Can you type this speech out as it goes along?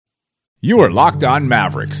You are Locked On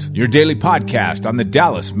Mavericks, your daily podcast on the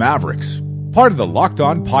Dallas Mavericks. Part of the Locked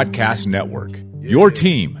On Podcast Network, your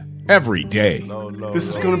team every day. This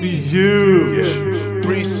is going to be huge.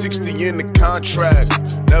 360 in the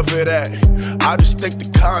contract, never that. I just take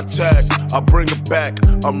the contact, I bring it back.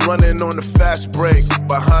 I'm running on the fast break,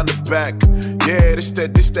 behind the back. Yeah, this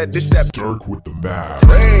that. Dirk with the Mavs.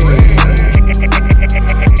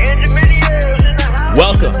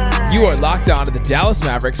 Welcome. You are locked on to the Dallas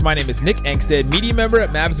Mavericks. My name is Nick Engstead, media member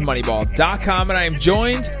at MavsMoneyball.com, and I am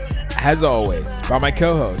joined, as always, by my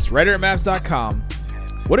co-host, writer at Mavs.com.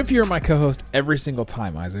 What if you were my co-host every single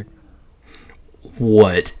time, Isaac?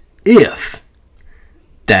 What if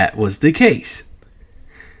that was the case?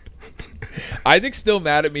 Isaac's still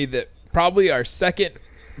mad at me that probably our second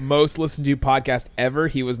most listened to podcast ever,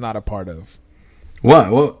 he was not a part of.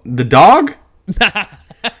 What? Well, the dog?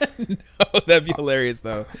 No, that'd be hilarious,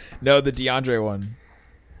 though. No, the DeAndre one.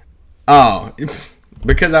 Oh,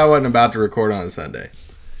 because I wasn't about to record on a Sunday.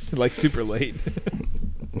 Like, super late.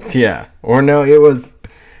 Yeah. Or no, it was...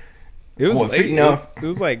 It was What, late. no. It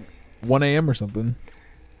was like 1 a.m. or something.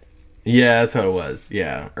 Yeah, that's what it was.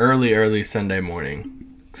 Yeah. Early Sunday morning.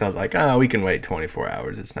 So I was like, we can wait 24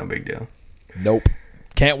 hours. It's no big deal. Nope.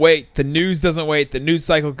 Can't wait. The news doesn't wait. The news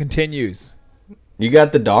cycle continues. You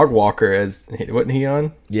got the dog walker wasn't he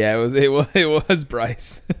on? Yeah, it was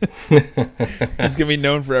Bryce. He's gonna be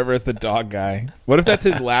known forever as the dog guy. What if that's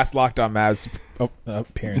his last Locked On Mavs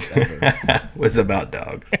appearance ever? Was about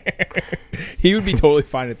dogs. He would be totally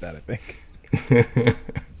fine with that, I think.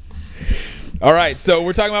 All right, so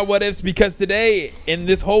we're talking about what ifs because today, in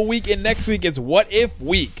this whole week and next week, is what if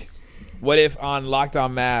week. What if on Locked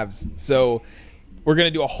On Mavs. So we're going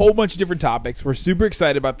to do a whole bunch of different topics. We're super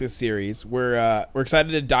excited about this series. We're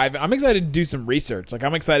excited to dive in. I'm excited to do some research. Like,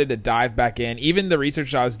 I'm excited to dive back in. Even the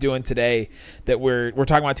research I was doing today that we're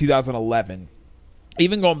talking about 2011.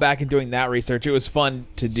 Even going back and doing that research, it was fun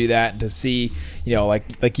to do that and to see,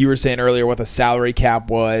 like you were saying earlier, what the salary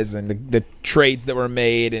cap was and the trades that were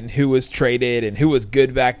made and who was traded and who was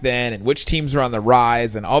good back then and which teams were on the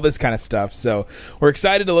rise and all this kind of stuff. So we're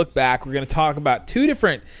excited to look back. We're going to talk about two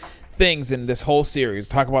different things in this whole series.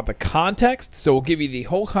 Talk about the context. So we'll give you the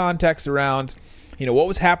whole context around, what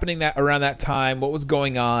was happening around that time, what was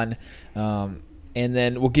going on, and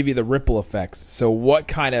then we'll give you the ripple effects. So what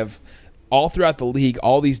kind of all throughout the league,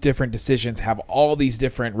 all these different decisions have all these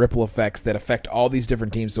different ripple effects that affect all these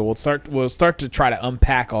different teams. So we'll start to try to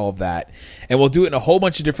unpack all of that, and we'll do it in a whole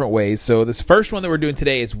bunch of different ways. So this first one that we're doing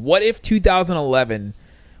today is what if 2011?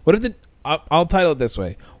 I'll title it this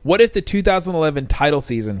way: what if the 2011 title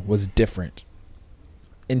season was different?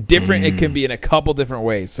 And different, it can be in a couple different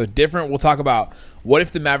ways. So different, we'll talk about what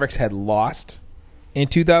if the Mavericks had lost in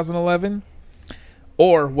 2011.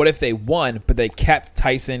 Or what if they won, but they kept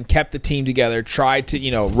Tyson, kept the team together, tried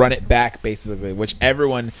to run it back basically, which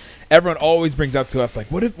everyone always brings up to us. Like,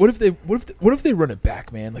 what if they run it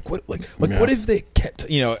back, man? What if they kept?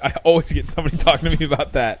 I always get somebody talking to me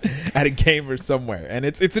about that at a game or somewhere, and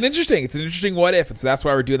it's an interesting what if, and so that's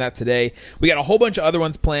why we're doing that today. We got a whole bunch of other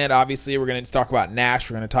ones planned. Obviously, we're going to talk about Nash.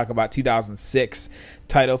 We're going to talk about 2006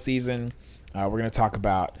 title season. We're going to talk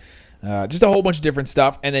about. Just a whole bunch of different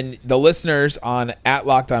stuff. And then the listeners on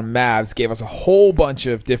 @Locked On Mavs gave us a whole bunch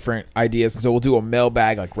of different ideas. And so we'll do a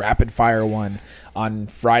mailbag, like rapid fire one on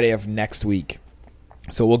Friday of next week.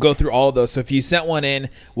 So we'll go through all of those. So if you sent one in,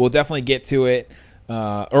 we'll definitely get to it.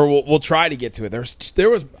 Or we'll try to get to it. There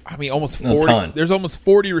was almost 40. There's almost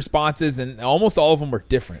 40 responses, and almost all of them were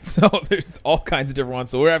different. So there's all kinds of different ones.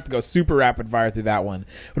 So we're gonna have to go super rapid fire through that one.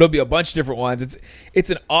 But it'll be a bunch of different ones. It's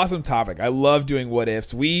an awesome topic. I love doing what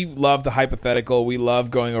ifs. We love the hypothetical. We love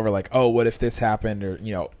going over what if this happened, or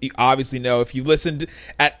you obviously know if you listened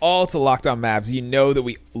at all to Locked On Mavs, you know that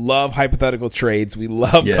we love hypothetical trades. We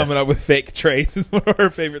love coming up with fake trades. It's one of our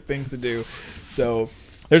favorite things to do. So.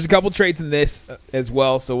 There's a couple trades in this as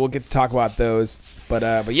well, so we'll get to talk about those.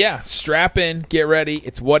 But yeah, strap in, get ready.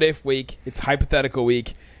 It's what if week. It's hypothetical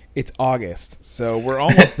week. It's August, so we're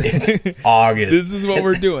almost there. It's August. This is what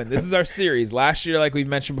we're doing. This is our series. Last year, like we've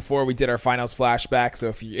mentioned before, we did our finals flashback. So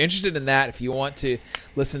if you're interested in that, if you want to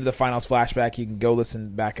listen to the finals flashback, you can go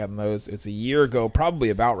listen back on those. It's a year ago, probably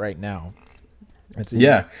about right now. And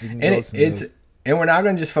we're not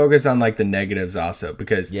going to just focus on like the negatives also,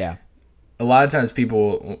 because a lot of times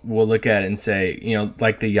people will look at it and say,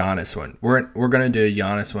 like the Giannis one. We're going to do a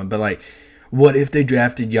Giannis one, but like, what if they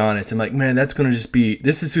drafted Giannis? I'm like, man, this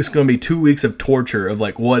is just going to be 2 weeks of torture of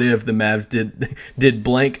like, what if the Mavs did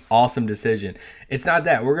blank awesome decision. It's not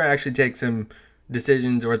that. We're going to actually take some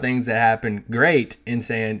decisions or things that happened great, and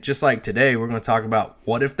saying, just like today, we're going to talk about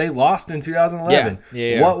what if they lost in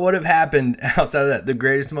 2011? What would have happened outside of that? The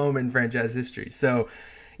greatest moment in franchise history. So,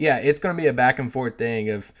 yeah, it's going to be a back and forth thing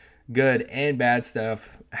of good and bad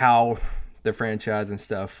stuff, how the franchise and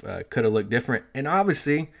stuff could have looked different. And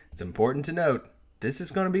obviously, it's important to note, this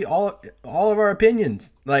is going to be all of our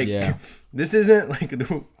opinions. This isn't like,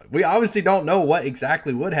 we obviously don't know what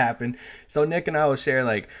exactly would happen. So Nick and I will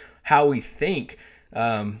share how we think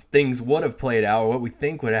things would have played out, or what we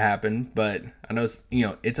think would have happened. But I know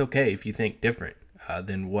it's okay if you think different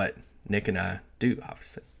than what Nick and I do,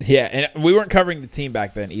 obviously. Yeah, and we weren't covering the team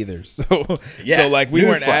back then either. So we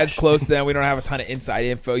weren't as close to them. We don't have a ton of inside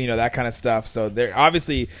info, that kind of stuff. So there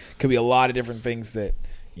obviously could be a lot of different things that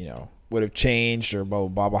would have changed, or blah blah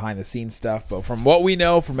blah behind the scenes stuff. But from what we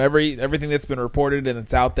know, from everything that's been reported and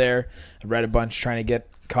it's out there, I read a bunch trying to get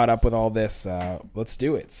caught up with all this. Let's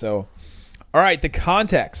do it. So, all right, the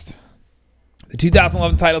context. The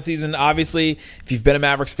 2011 title season, obviously, if you've been a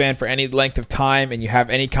Mavericks fan for any length of time and you have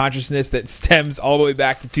any consciousness that stems all the way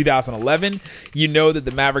back to 2011, you know that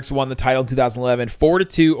the Mavericks won the title in 2011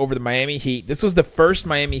 4-2 over the Miami Heat. This was the first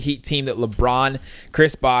Miami Heat team that LeBron,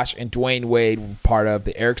 Chris Bosh, and Dwayne Wade were part of,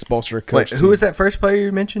 the Eric Spoelstra coach. Wait, who was that first player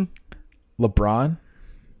you mentioned? LeBron.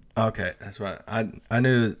 Okay, that's right. I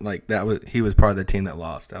knew he was part of the team that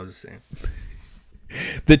lost. I was just saying.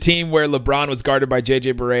 The team where LeBron was guarded by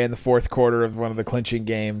J.J. Barea in the fourth quarter of one of the clinching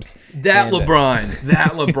games.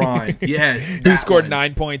 LeBron. Yes. Who scored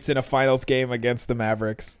 9 points in a finals game against the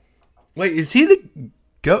Mavericks. Wait, is he the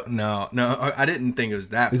GOAT? No, I didn't think it was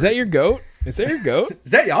that. Is that your GOAT? Is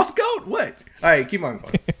that y'all's GOAT? What? All right, keep on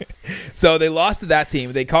going. So they lost to that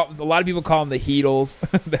team. A lot of people call them the Heatles.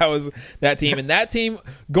 That was that team. And that team,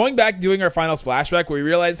 going back doing our finals flashback, we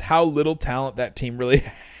realized how little talent that team really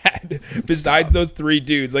had besides those three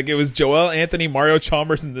dudes. It was Joel Anthony, Mario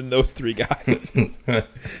Chalmers, and then those three guys. And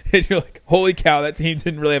you're like, holy cow, that team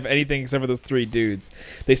didn't really have anything except for those three dudes.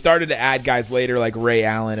 They started to add guys later like Ray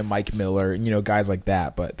Allen and Mike Miller, and guys like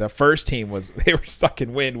that. But the first team they were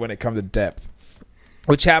sucking wind when it comes to depth,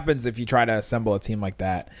 which happens if you try to assemble a team like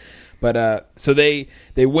that. But so they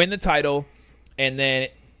win the title, and then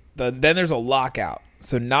there's a lockout.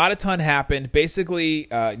 So not a ton happened. Basically,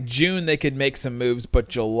 June they could make some moves, but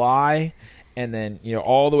July and then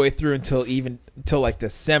all the way through until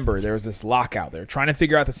December, there was this lockout. They were trying to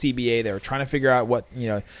figure out the CBA. They were trying to figure out what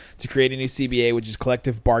to create a new CBA, which is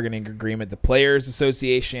collective bargaining agreement. The Players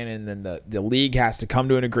Association and then the league has to come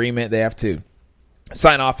to an agreement. They have to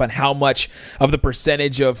sign off on how much of the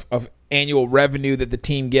percentage of annual revenue that the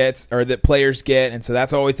team gets or that players get. And so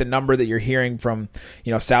that's always the number that you're hearing from,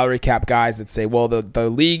 salary cap guys that say, well, the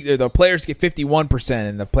league, the players get 51%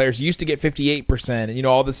 and the players used to get 58% and,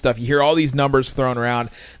 all this stuff. You hear all these numbers thrown around.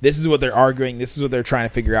 This is what they're arguing. This is what they're trying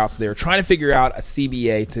to figure out. So they were trying to figure out a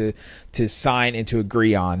CBA to sign and to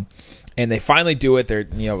agree on. And they finally do it.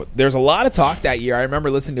 There's a lot of talk that year. I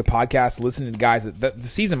remember listening to podcasts, listening to guys that the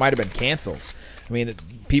season might have been canceled. I mean,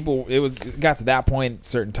 it got to that point at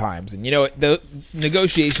certain times. And, the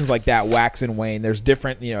negotiations like that wax and wane. There's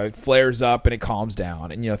different, it flares up and it calms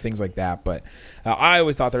down and, things like that. But I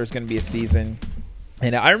always thought there was going to be a season.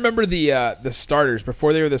 And I remember the starters,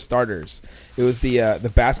 before they were the starters, it was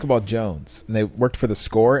the Basketball Jones. And they worked for The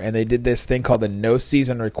Score, and they did this thing called the No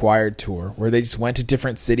Season Required Tour, where they just went to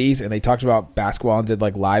different cities and they talked about basketball and did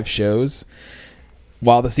live shows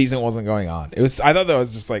while the season wasn't going on. I thought that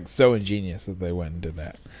was just so ingenious that they went and did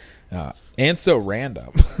that, and so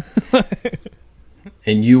random.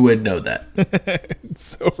 And you would know that.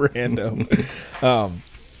 So random. But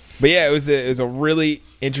yeah, it was a really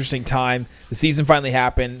interesting time. The season finally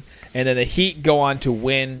happened, and then the Heat go on to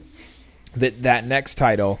win that next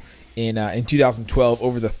title in 2012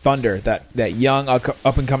 over the Thunder, that young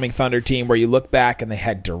up and coming Thunder team where you look back and they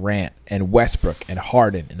had Durant and Westbrook and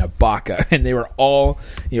Harden and Ibaka, and they were all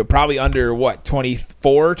probably under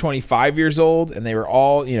 24, 25 years old, and they were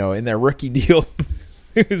all in their rookie deals.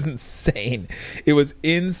 It was insane. It was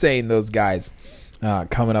insane, those guys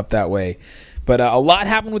coming up that way. But a lot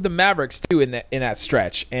happened with the Mavericks too in that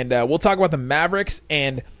stretch, and we'll talk about the Mavericks,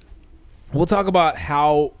 and we'll talk about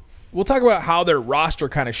how their roster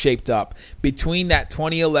kind of shaped up between that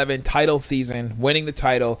 2011 title season, winning the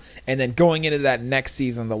title, and then going into that next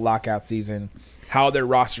season, the lockout season, how their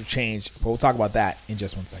roster changed. But we'll talk about that in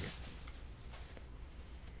just 1 second.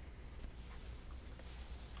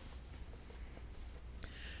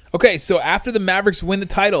 Okay, so after the Mavericks win the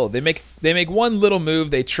title, they make one little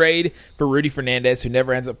move. They trade for Rudy Fernandez, who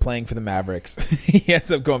never ends up playing for the Mavericks. He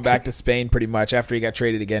ends up going back to Spain pretty much after he got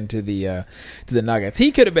traded again to the Nuggets.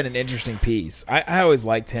 He could have been an interesting piece. I always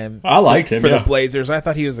liked him. I liked him for the Blazers. I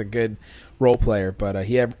thought he was a good role player, but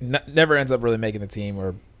he never ends up really making the team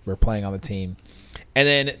or playing on the team. And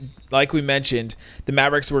then, like we mentioned, the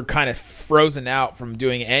Mavericks were kind of frozen out from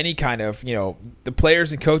doing any kind of, the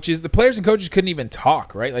players and coaches. The players and coaches couldn't even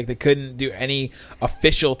talk, right? Like, they couldn't do any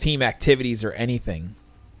official team activities or anything.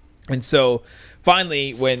 And so,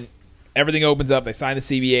 finally, when everything opens up, they sign the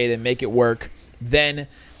CBA, they make it work, then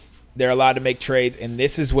they're allowed to make trades, and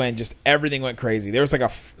this is when just everything went crazy. There was like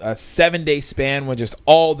a 7-day span when just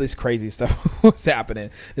all this crazy stuff was happening.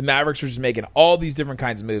 The Mavericks were just making all these different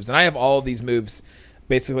kinds of moves, and I have all of these moves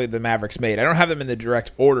basically the Mavericks made. I don't have them in the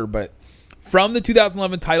direct order, but from the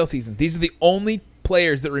 2011 title season, these are the only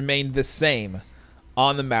players that remained the same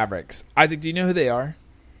on the Mavericks. Isaac, do you know who they are?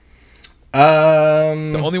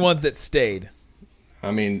 The only ones that stayed.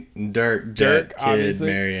 I mean, Dirk, Kidd, obviously.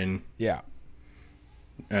 Marion. Yeah.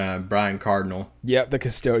 Brian Cardinal. Yep, the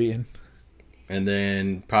custodian. And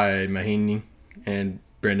then probably Mahinmi and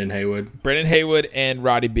Brendan Haywood. Brendan Haywood and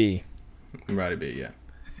Roddy B. Roddy B, yeah.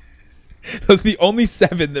 Those are the only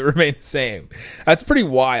 7 that remain the same. That's pretty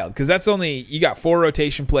wild because that's only, you got 4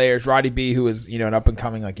 rotation players. Roddy B, who was, an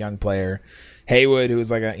up-and-coming like young player. Haywood, who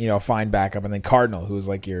was like a, fine backup. And then Cardinal, who was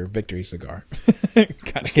like your victory cigar.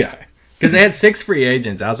 kind of guy. Because they had 6 free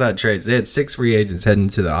agents outside trades. They had 6 free agents heading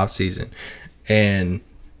into the offseason. And,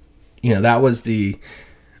 that was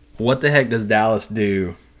what the heck does Dallas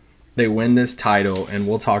do? They win this title, and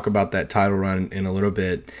we'll talk about that title run in a little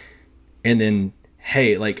bit. And then,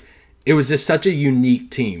 hey, like, it was just such a unique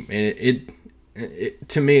team. And it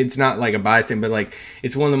to me, it's not like a bias thing, but like,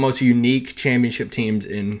 it's one of the most unique championship teams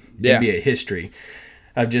in NBA history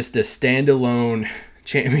of just the standalone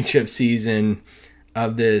championship season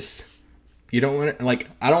of this. You don't want to, like,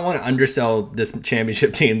 I don't want to undersell this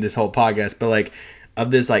championship team this whole podcast, but like, of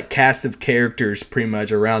this like cast of characters pretty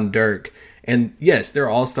much around Dirk. And yes, they're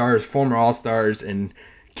all-stars, former all-stars, and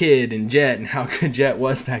Kidd and Jet, and how good Jet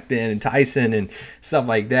was back then, and Tyson and stuff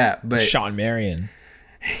like that. But Shawn Marion.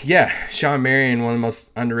 Yeah, Shawn Marion, one of the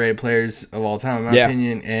most underrated players of all time, in my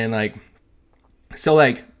opinion. And like, so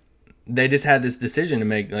like, they just had this decision to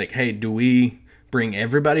make, like, hey, do we bring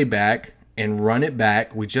everybody back and run it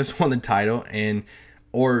back? We just won the title,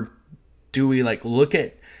 or do we like look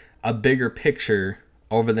at a bigger picture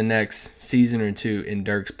over the next season or two in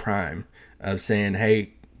Dirk's prime of saying,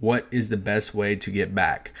 hey, what is the best way to get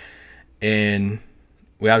back? And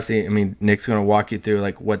we obviously, I mean, Nick's going to walk you through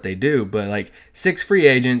like what they do, but like 6 free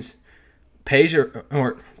agents, Peja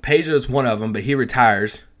is one of them, but he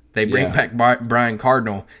retires. They bring back Brian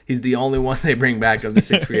Cardinal. He's the only one they bring back of the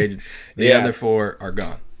 6 free agents. The other 4 are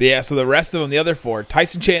gone. Yeah, so the rest of them, the other 4,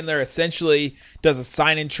 Tyson Chandler essentially does a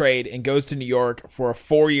sign-and trade and goes to New York for a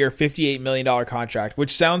 4-year, $58 million contract,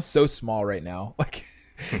 which sounds so small right now. Like,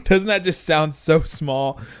 doesn't that just sound so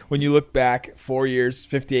small when you look back? 4 years,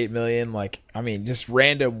 $58 million. Like, I mean, just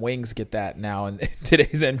random wings get that now in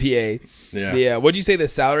today's NBA. Yeah. What'd you say the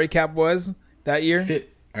salary cap was that year?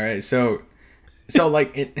 All right, so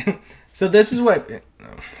like so this is what.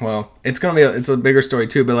 Well, it's a bigger story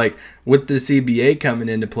too, but like with the CBA coming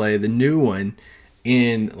into play, the new one,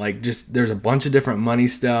 in like just there's a bunch of different money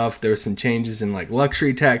stuff. There was some changes in like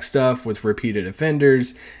luxury tax stuff with repeated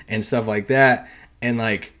offenders and stuff like that. And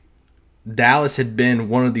like Dallas had been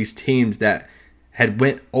one of these teams that had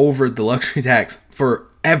went over the luxury tax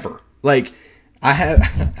forever. Like I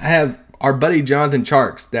have our buddy Jonathan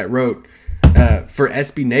Charks that wrote for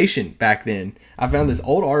SB Nation back then. I found this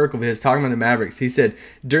old article of his talking about the Mavericks. He said,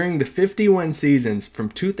 during the 51 seasons from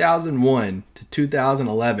 2001 to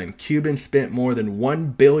 2011, Cuban spent more than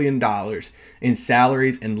 $1 billion in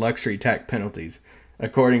salaries and luxury tax penalties,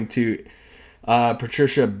 according to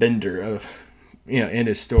Patricia Bender in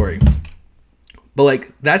his story. But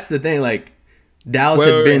like, that's the thing. Like, Dallas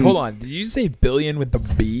had been. Hold on. Did you say billion with the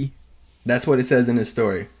B? That's what it says in his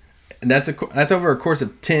story, and that's over a course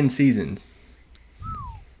of 10 seasons.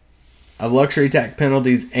 Of luxury tax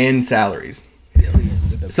penalties and salaries.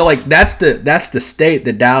 Billions. So like that's the state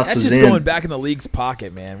that Dallas was in. That's just going back in the league's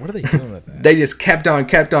pocket, man. What are they doing with that? They just kept on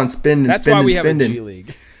spending. That's why we have a G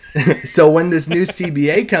League. So when this new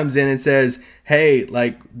CBA comes in and says, hey,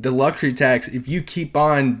 like the luxury tax, if you keep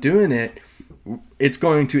on doing it, it's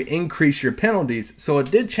going to increase your penalties. So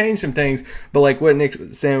it did change some things, but like what Nick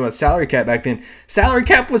was saying about salary cap back then, salary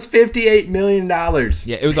cap was $58 million.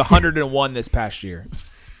 Yeah, it was 101 this past year.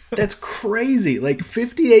 That's crazy. Like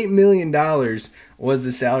 $58 million was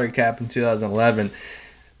the salary cap in 2011.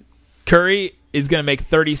 Curry is going to make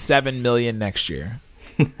 $37 million next year.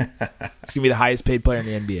 He's going to be the highest paid player in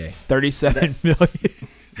the NBA. $37 million.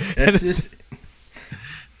 That's just,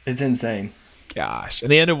 it's insane. Gosh.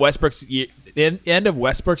 And the end of Westbrook's deal,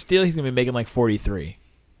 he's going to be making like 43.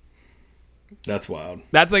 That's wild.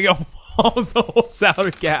 That's like almost the whole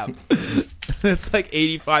salary cap. That's like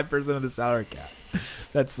 85% of the salary cap.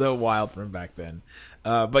 That's so wild from back then.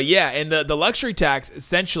 But yeah, and the luxury tax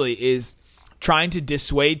essentially is trying to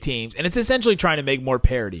dissuade teams, and it's essentially trying to make more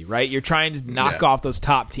parity, right? You're trying to knock off those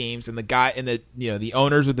top teams and the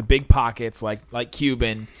owners with the big pockets like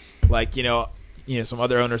Cuban, like some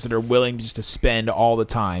other owners that are willing just to spend all the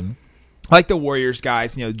time, like the Warriors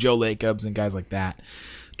guys, Joe Lacobs and guys like that.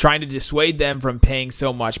 Trying to dissuade them from paying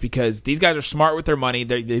so much because these guys are smart with their money.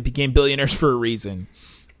 They became billionaires for a reason.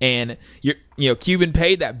 And Cuban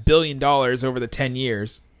paid that $1 billion over the 10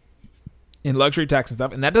 years in luxury tax and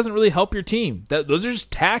stuff, and that doesn't really help your team. Those are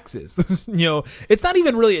just taxes. It's not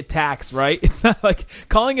even really a tax, right? It's not like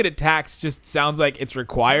calling it a tax just sounds like it's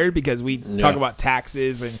required because we talk about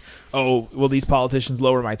taxes and will these politicians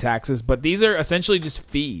lower my taxes? But these are essentially just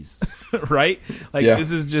fees, right? This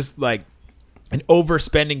is just like an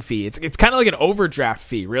overspending fee. It's kind of like an overdraft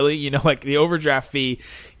fee, really. Like the overdraft fee,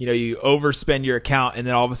 you overspend your account and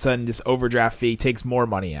then all of a sudden this overdraft fee takes more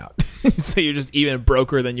money out. So you're just even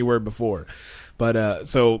broker than you were before. But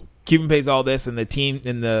so Cuban pays all this, and the team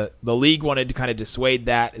in the league wanted to kind of dissuade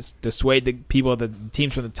the people, the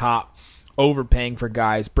teams from the top, overpaying for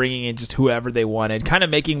guys, bringing in just whoever they wanted, kind of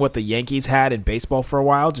making what the Yankees had in baseball for a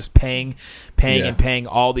while, just paying and paying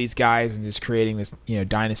all these guys and just creating this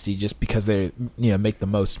dynasty just because they make the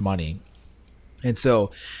most money. And so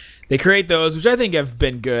they create those, which I think have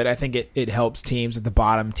been good. I think it helps teams at the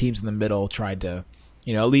bottom, teams in the middle try to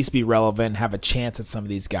at least be relevant, have a chance at some of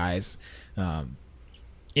these guys.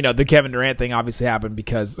 The Kevin Durant thing obviously happened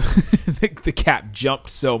because the cap jumped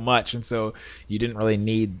so much, and so you didn't really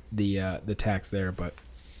need the tax there.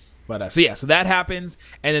 So that happens,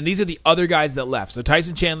 and then these are the other guys that left. So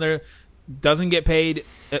Tyson Chandler doesn't get paid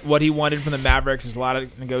what he wanted from the Mavericks. There's a lot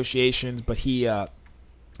of negotiations, but he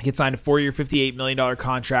gets signed a 4-year, $58 million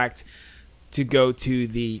contract to go to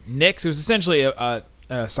the Knicks. It was essentially a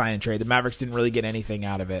sign and trade. The Mavericks didn't really get anything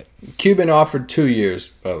out of it. Cuban offered 2 years,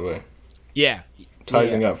 by the way. Yeah.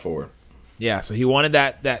 Tyson got 4. Yeah, so he wanted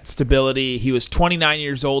that stability. He was 29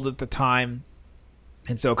 years old at the time,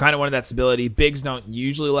 and so kind of wanted that stability. Bigs don't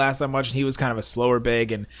usually last that much, and he was kind of a slower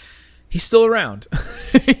big, and he's still around.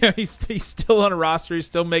 He's still on a roster. He's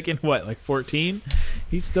still making, like 14?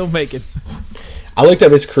 He's still making. I looked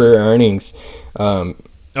up his career earnings a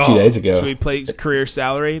few days ago. So he plays career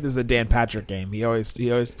salary. This is a Dan Patrick game. He always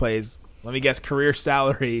plays, let me guess, career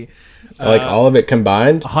salary. Like all of it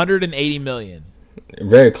combined? $180 million.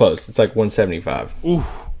 Very close. It's like 175. Ooh.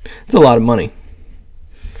 It's a lot of money.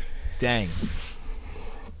 Dang.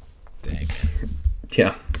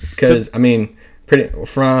 Yeah. Because, from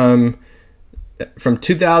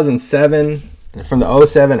 2007, from the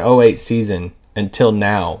 07-08 season until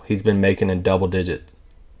now, he's been making in double digits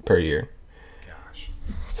per year. Gosh.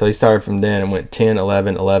 So he started from then and went 10,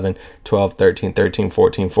 11, 11, 12, 13, 13,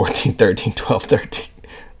 14, 14, 13, 12, 13.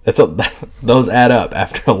 Those add up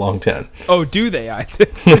after a long time. Oh, do they,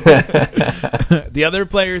 Isaac? The other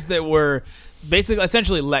players that were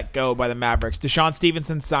essentially let go by the Mavericks. Deshaun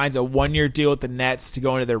Stevenson signs a 1-year deal with the Nets to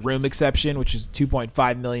go into their room exception, which is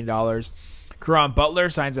 $2.5 million. Caron Butler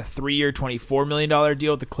signs a 3-year, $24 million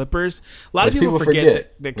deal with the Clippers. A lot of people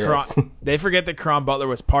forget that they forget that Caron Butler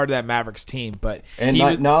was part of that Mavericks team, but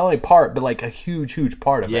not only part, but like a huge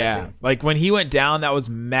part of that team. Like when he went down,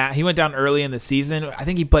 he went down early in the season. I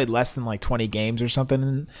think he played less than like 20 games or something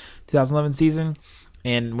in 2011 season.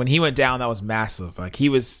 And when he went down, that was massive. Like he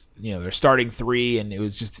was, their starting 3, and it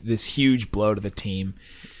was just this huge blow to the team.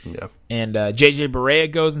 Yeah. And JJ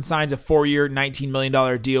Barea goes and signs a 4-year, $19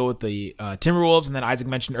 million deal with the Timberwolves. And then Isaac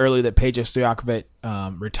mentioned earlier that Peja Stojakovic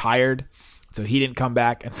retired, so he didn't come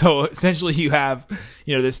back. And so essentially you have,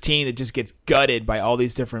 this team that just gets gutted by all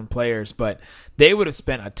these different players. But they would have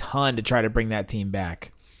spent a ton to try to bring that team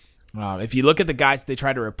back. If you look at the guys that they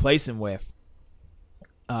tried to replace him with,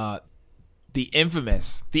 the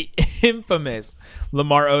infamous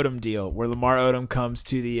Lamar Odom deal, where Lamar Odom comes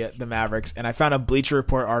to the Mavericks, and I found a Bleacher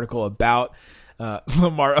Report article about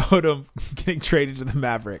Lamar Odom getting traded to the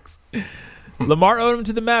Mavericks. Lamar Odom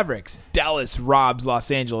to the Mavericks. Dallas robs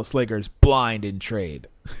Los Angeles Lakers blind in trade.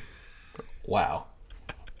 Wow.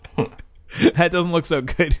 That doesn't look so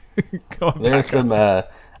good. There's some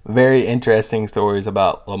very interesting stories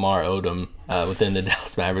about Lamar Odom within the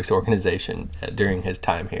Dallas Mavericks organization during his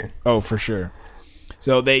time here. Oh, for sure.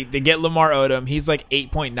 So they get Lamar Odom. He's like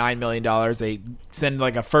 $8.9 million. They send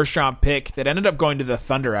like a first-round pick that ended up going to the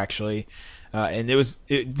Thunder, actually. And it was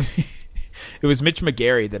Mitch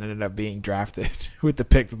McGary that ended up being drafted with the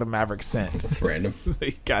pick that the Mavericks sent. That's random. So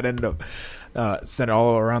he ended up sent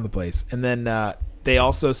all around the place. And then they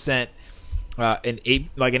also sent an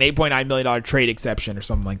 $8.9 million trade exception or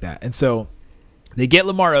something like that. And so they get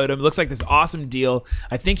Lamar Odom. It looks like this awesome deal.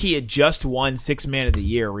 I think he had just won Sixth Man of the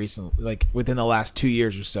Year recently, like within the last 2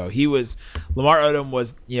 years or so. Lamar Odom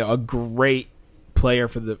was, a great player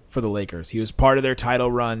for the Lakers. He was part of their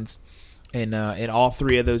title runs in all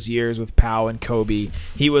 3 of those years with Powell and Kobe.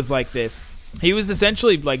 He was like this. He was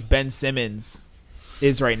essentially like Ben Simmons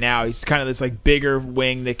is right now. He's kind of this like bigger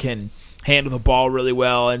wing that can handle the ball really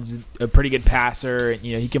well and is a pretty good passer. And,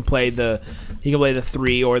 he can play the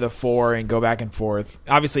 3 or the 4 and go back and forth.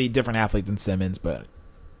 Obviously, different athlete than Simmons, but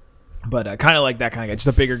kind of like that kind of guy, just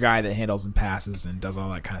a bigger guy that handles and passes and does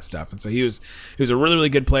all that kind of stuff. And so he was a really, really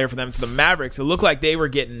good player for them. So the Mavericks, it looked like they were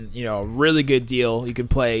getting a really good deal. You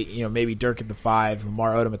could play maybe Dirk at the 5,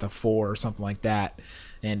 Lamar Odom at the 4 or something like that,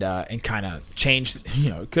 and kind of changed.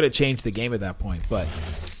 Could have changed the game at that point, but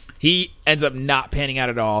he ends up not panning out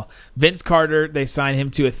at all. Vince Carter, they signed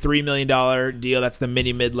him to a $3 million deal. That's the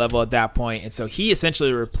mid level at that point. And so he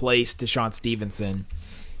essentially replaced Deshaun Stevenson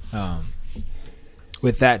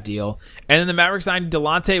with that deal. And then the Mavericks signed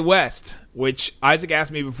Delonte West, which Isaac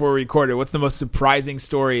asked me before we recorded, what's the most surprising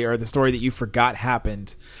story or the story that you forgot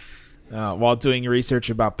happened while doing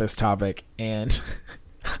research about this topic? And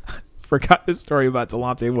forgot this story about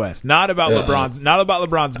Delonte West. Not about LeBron's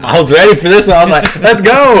mom. I was ready for this one. I was like, let's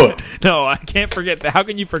go. No, I can't forget that. How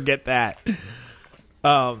can you forget that?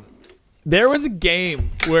 There was a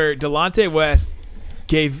game where Delonte West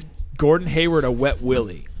gave Gordon Hayward a wet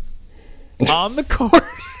willy on the court.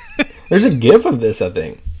 There's a gif of this, I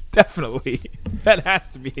think. Definitely. That has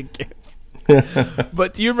to be a gif.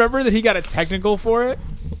 But do you remember that he got a technical for it?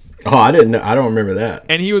 Oh, I didn't know. I don't remember that.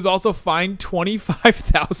 And he was also fined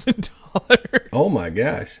 $25,000. Oh my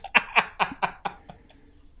gosh.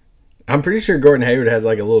 I'm pretty sure Gordon Hayward has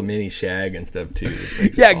like a little mini shag and stuff too.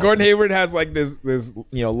 Yeah, Gordon Hayward has like this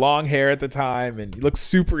long hair at the time, and he looks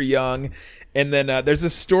super young. And then there's a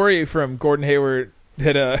story from Gordon Hayward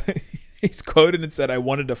that he's quoted and said, "I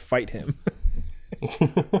wanted to fight him."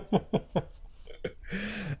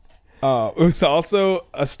 It was also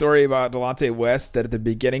a story about Delonte West that at the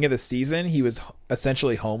beginning of the season, he was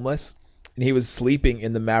essentially homeless, and he was sleeping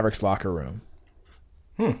in the Mavericks locker room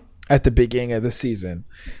at the beginning of the season.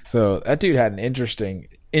 So that dude had an interesting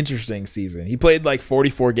season. He played like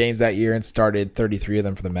 44 games that year and started 33 of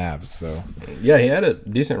them for the Mavs. So yeah, he had a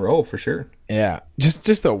decent role for sure. Yeah,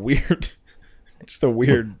 just a weird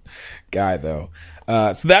guy though.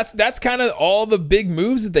 So that's kind of all the big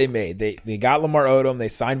moves that they made. They got Lamar Odom, they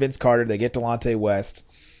signed Vince Carter, they get Delonte West.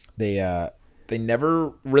 They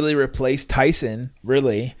never really replaced Tyson,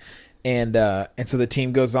 really. And so the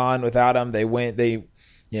team goes on without him. They win.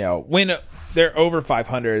 They're over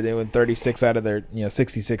 500. They win 36 out of their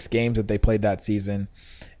 66 games that they played that season.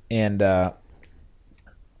 And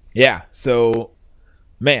so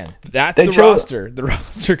man, that's the roster. The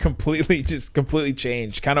roster completely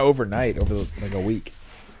changed, kind of overnight, over like a week.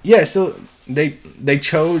 Yeah, so they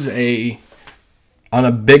chose on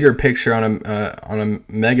a bigger picture, on a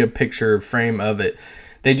mega picture frame of it.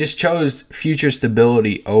 They just chose future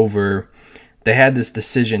stability over. They had this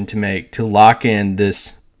decision to make to lock in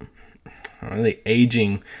this, not really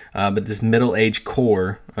aging, but this middle-aged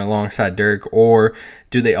core alongside Dirk, or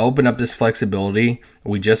do they open up this flexibility?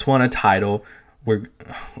 We just won a title.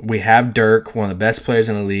 We have Dirk, one of the best players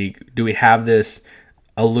in the league. Do we have this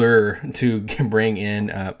allure to bring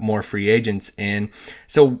in more free agents? And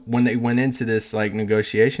so when they went into this like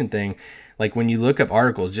negotiation thing, like when you look up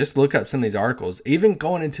articles, just look up some of these articles, even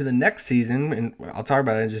going into the next season, and I'll talk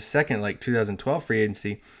about it in just a second, like 2012 free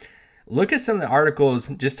agency. Look at some of the articles.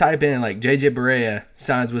 Just type in like JJ Barea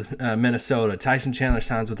signs with Minnesota, Tyson Chandler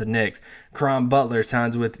signs with the Knicks, Caron Butler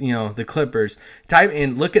signs with the Clippers. Type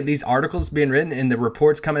in, look at these articles being written and the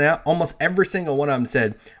reports coming out. Almost every single one of them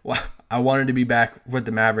said, "Well, I wanted to be back with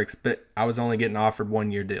the Mavericks, but I was only getting offered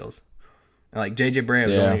 1-year deals." Like JJ Barea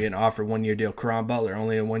was only getting offered 1-year deal. Caron Butler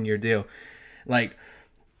only a 1-year deal. Like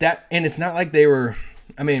that, and it's not like they were.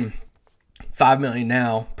 I mean, $5 million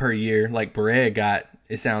now per year, like Barea got.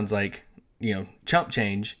 It sounds like, chump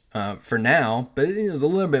change for now, but it was a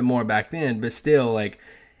little bit more back then. But still, like,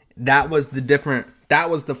 that was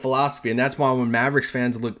the philosophy. And that's why when Mavericks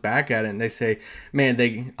fans look back at it and they say, man,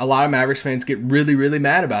 a lot of Mavericks fans get really, really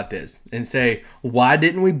mad about this and say, why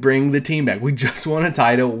didn't we bring the team back? We just won a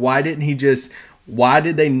title. Why didn't he just Why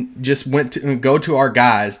did they just go to our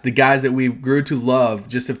guys, the guys that we grew to love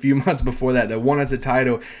just a few months before that won us a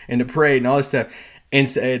title and the parade and all this stuff, and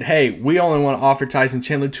said, hey, we only want to offer Tyson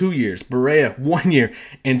Chandler 2 years, Barea 1 year,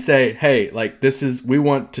 and say, hey, like we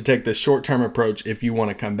want to take the short-term approach if you want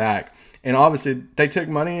to come back. And obviously they took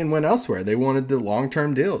money and went elsewhere. They wanted the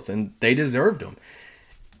long-term deals, and they deserved them.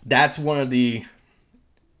 That's one of the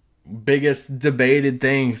biggest debated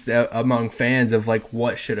things among fans of like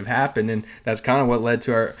what should have happened, and that's kind of what led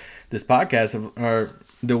to this podcast of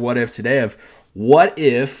the what if today of what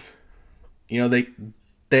if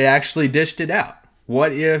they actually dished it out.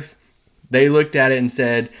 What if they looked at it and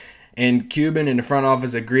said, and Cuban in the front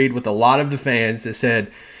office agreed with a lot of the fans that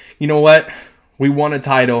said, you know what, we won a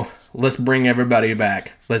title, let's bring everybody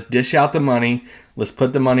back, let's dish out the money, let's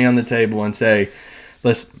put the money on the table and say,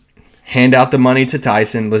 let's hand out the money to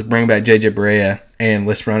Tyson, let's bring back JJ Barea, and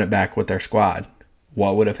let's run it back with our squad.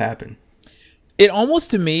 What would have happened? It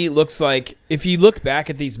almost to me looks like, if you look back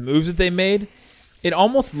at these moves that they made, it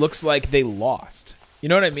almost looks like they lost. You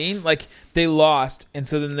know what I mean? Like they lost, and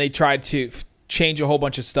so then they tried to change a whole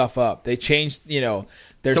bunch of stuff up. They changed, So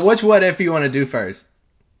which what if you want to do first?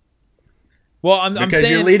 Well, I'm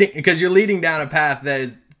saying you're leading down a path that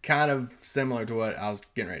is kind of similar to what I was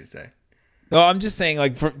getting ready to say. No, I'm just saying,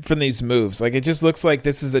 like, from these moves, like, it just looks like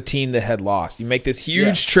this is a team that had lost. You make this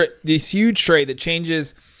huge trade that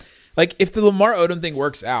changes. Like, if the Lamar Odom thing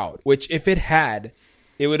works out, which if it had,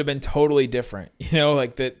 it would have been totally different.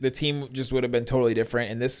 Like, the team just would have been totally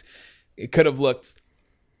different. And it could have looked,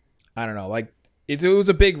 I don't know, like, it was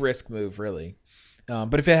a big risk move, really.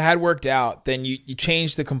 But if it had worked out, then you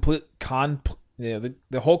change the complete the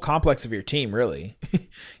whole complex of your team, really.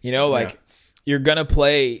 You're going to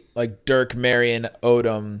play like Dirk, Marion,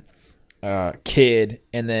 Odom, Kidd,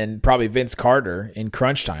 and then probably Vince Carter in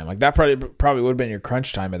crunch time. Like that probably would have been your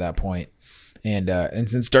crunch time at that point. And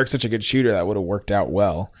since Dirk's such a good shooter, that would have worked out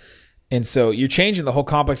well. And so you're changing the whole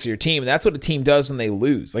complex of your team. And that's what a team does when they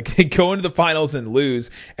lose. Like they go into the finals and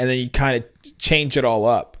lose, and then you kind of change it all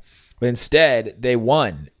up. But instead, they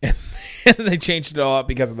won. And they changed it all up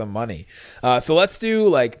because of the money. So let's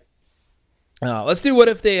do what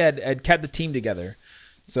if they had kept the team together.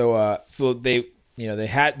 So they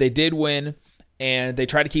did win, and they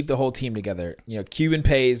tried to keep the whole team together. Cuban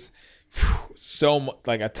pays so much,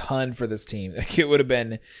 like a ton for this team. Like it would have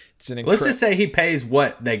been just an Let's just say he pays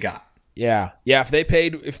what they got. Yeah. If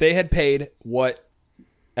they had paid what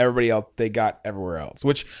everybody else they got everywhere else,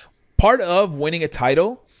 which part of winning a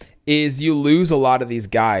title is you lose a lot of these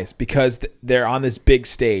guys because they're on this big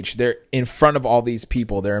stage. They're in front of all these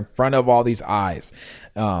people. They're in front of all these eyes.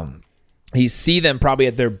 You see them probably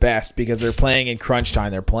at their best because they're playing in crunch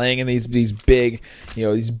time. They're playing in these big,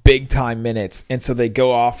 these big time minutes. And so they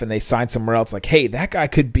go off and they sign somewhere else. Like, hey, that guy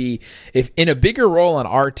could be, if in a bigger role on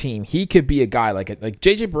our team, he could be a guy like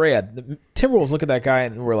JJ Barea. The Timberwolves look at that guy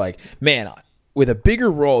and we're like, man, with a bigger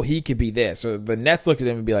role, he could be this. Or the Nets looked at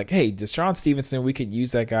him and be like, hey, Deshaun Stevenson, we could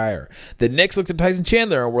use that guy. Or the Knicks looked at Tyson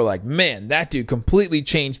Chandler and we're like, man, that dude completely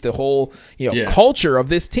changed the whole culture of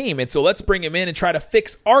this team. And so let's bring him in and try to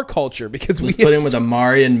fix our culture because let's put him with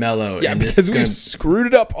Amari and Melo. Yeah, because we screwed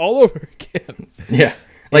it up all over again. Yeah.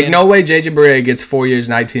 No way JJ Barea gets 4 years,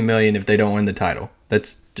 $19 million if they don't win the title.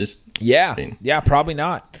 That's just... Yeah, probably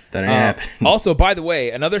not. That ain't happening. Also, by the way,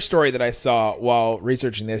 another story that I saw while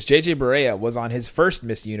researching this, JJ Barea was on his first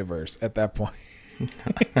Miss Universe at that point.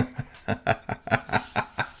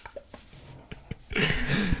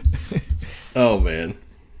 Oh, man.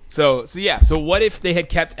 So what if they had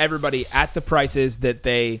kept everybody at the prices that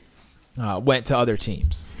they went to other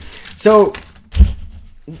teams? So,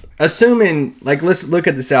 assuming, let's look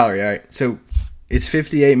at the salary, all right? So, it's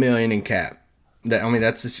 $58 million in cap.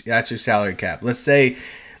 That's your salary cap. Let's say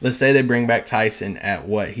they bring back Tyson at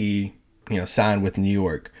what he signed with New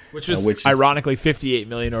York, which is ironically $58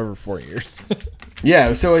 million over 4 years.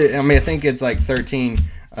 Yeah, so I think it's like 13,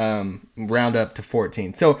 round up to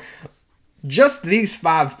 14. So just these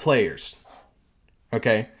 5 players,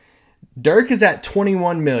 okay. Dirk is at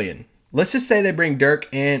 $21 million. Let's just say they bring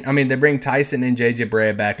they bring Tyson and JJ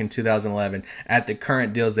Barea back in 2011 at the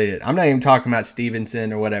current deals they did. I'm not even talking about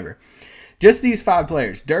Stevenson or whatever. Just these 5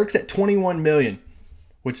 players. Dirk's at $21 million,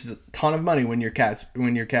 which is a ton of money when your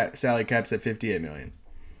salary cap's at $58 million.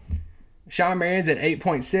 Shawn Marion's at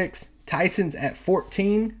 8.6. Tyson's at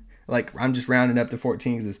 14. I'm just rounding up to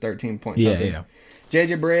 14 because it's 13 point something. Yeah.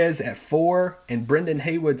 JJ Barea's at 4, and Brendan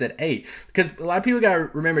Haywood's at 8. Because a lot of people got to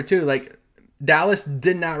remember too, Dallas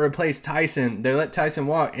did not replace Tyson. They let Tyson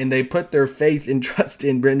walk, and they put their faith and trust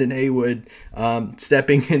in Brendan Haywood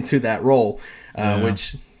stepping into that role,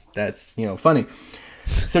 which... That's funny.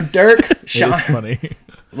 So Dirk, Sean, It's funny.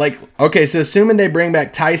 like, okay, so assuming they bring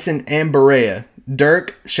back Tyson and Barea,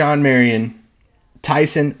 Dirk, Sean Marion,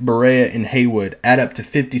 Tyson, Barea, and Haywood add up to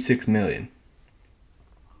 $56 million.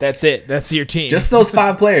 That's it. That's your team. Just those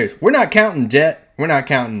 5 players. We're not counting Jet. We're not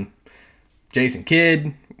counting Jason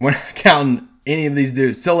Kidd. We're not counting any of these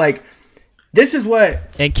dudes. So, like, this is what...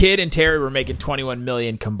 And Kidd and Terry were making $21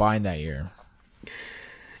 million combined that year.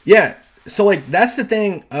 Yeah. So, like, that's the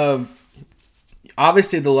thing of...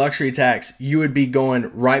 Obviously, the luxury tax, you would be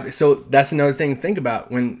going right... So, that's another thing to think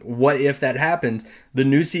about. What if that happens? The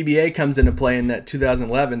new CBA comes into play in that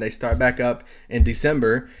 2011. They start back up in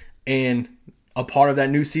December. And a part of that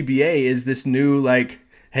new CBA is this new, like,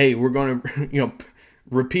 hey, we're going to,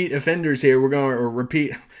 repeat offenders here. We're going to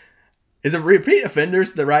repeat... Is it repeat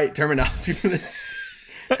offenders the right terminology for this?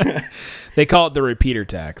 They call it the repeater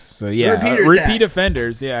tax. So yeah, repeat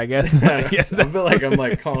offenders. Yeah, I guess. I feel like I'm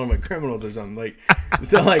like calling them like criminals or something. Like,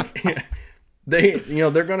 so like they,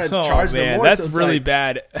 they're gonna charge them more. That's so really like,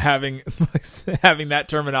 bad having that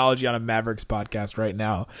terminology on a Mavericks podcast right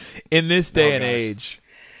now in this day and age.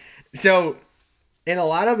 So, and a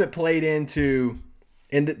lot of it played into.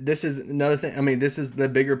 And this is another thing. I mean, this is the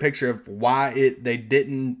bigger picture of why they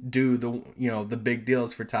didn't do the big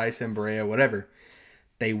deals for Tyson, Barea, whatever.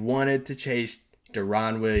 They wanted to chase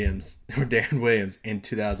Darren Williams in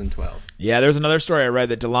 2012. Yeah, there's another story I read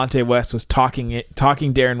that Delonte West was talking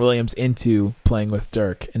Darren Williams into playing with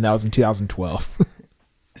Dirk, and that was in 2012.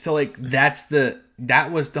 So like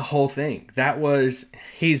that was the whole thing.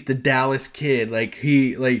 He's the Dallas kid. Like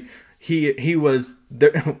he was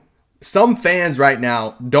there. Some fans right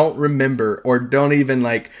now don't remember or don't even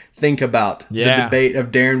like think about the debate of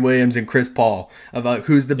Darren Williams and Chris Paul about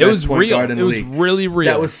who's the best point guard in the league. It was really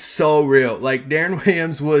real. That was so real. Like Darren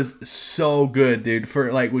Williams was so good, dude.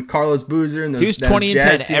 For like with Carlos Boozer and those, he was 20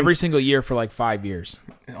 and 10 team. Every single year for like 5 years.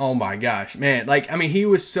 Oh my gosh, man! Like I mean, he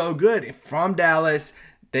was so good from Dallas.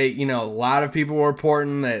 They, a lot of people were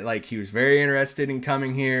reporting that like he was very interested in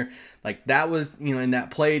coming here. Like that was, and that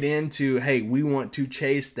played into, hey, we want to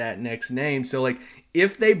chase that next name. So like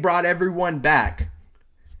if they brought everyone back,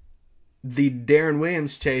 the Darren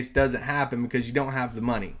Williams chase doesn't happen because you don't have the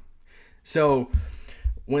money. So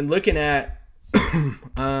when looking at,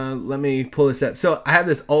 let me pull this up. So I have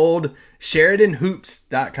this old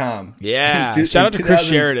SheridanHoops.com. Yeah, shout out to Chris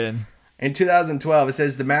Sheridan. In 2012, it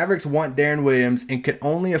says the Mavericks want Darren Williams and could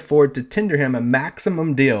only afford to tender him a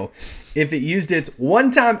maximum deal if it used its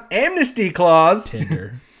one-time amnesty clause.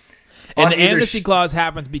 Tender. And the amnesty clause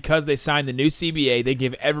happens because they signed the new CBA. They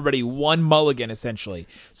give everybody one mulligan, essentially.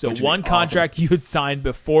 So one contract you would sign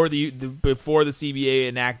before the CBA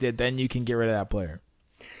enacted, then you can get rid of that player.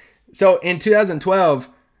 So in 2012,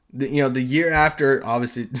 the year after,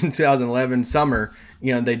 obviously 2011 summer,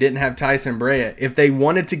 they didn't have Tyson Barea. If they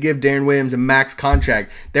wanted to give Darren Williams a max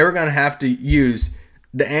contract, they were going to have to use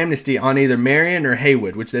the amnesty on either Marion or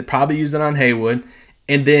Haywood, which they probably used it on Haywood.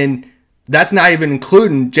 And then that's not even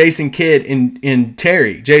including Jason Kidd and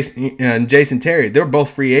Terry. Jason Terry. They're both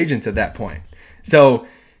free agents at that point. So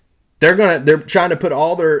they're trying to put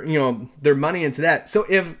all their money into that. So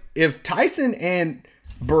if Tyson and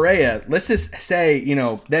Barea, let's just say,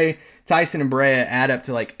 Tyson and Barea add up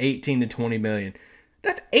to like 18 to 20 million.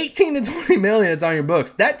 That's 18 to 20 million that's on your books.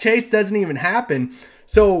 That chase doesn't even happen.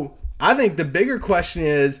 So I think the bigger question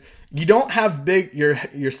is, you don't have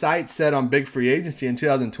your sights set on big free agency in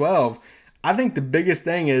 2012. I think the biggest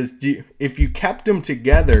thing is, if you kept them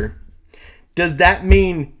together, does that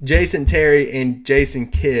mean Jason Terry and Jason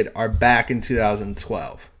Kidd are back in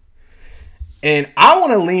 2012? And I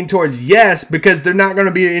want to lean towards yes, because they're not going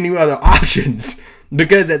to be any other options.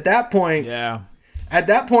 Because at that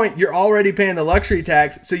point, you're already paying the luxury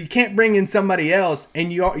tax, so you can't bring in somebody else,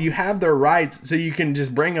 and you have their rights, so you can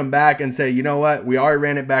just bring them back and say, you know what, we already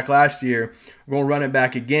ran it back last year, we're going to run it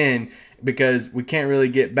back again, because we can't really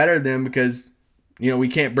get better than them, because we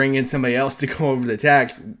can't bring in somebody else to go over the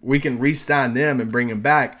tax. We can re-sign them and bring them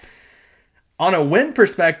back. On a win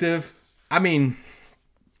perspective, I mean,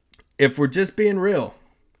 if we're just being real,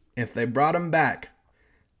 if they brought them back,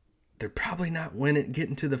 they're probably not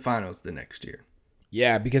getting to the finals the next year.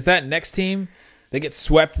 Yeah, because that next team, they get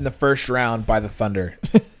swept in the first round by the Thunder.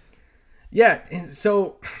 Yeah, and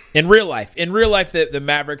so in real life, the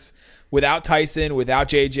Mavericks, without Tyson, without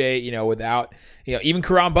JJ, without even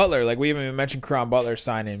Caron Butler, like we haven't even mentioned Caron Butler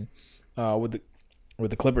signing with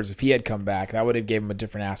the Clippers. If he had come back, that would have gave him a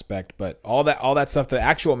different aspect. But all that stuff, the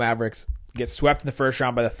actual Mavericks get swept in the first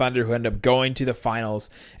round by the Thunder, who end up going to the finals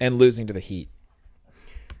and losing to the Heat.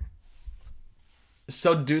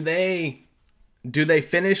 So do they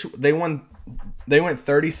finish? They won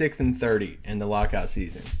 36-30 in the lockout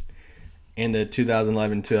season, in the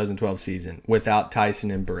 2011-2012 season without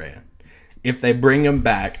Tyson and Barea. If they bring them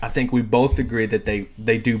back, I think we both agree that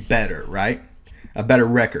they do better, right? A better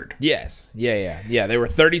record. Yes. Yeah. They were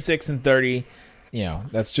 36-30. You know,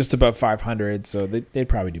 that's just above 500, so they'd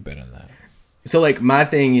probably do better than that. So, like, my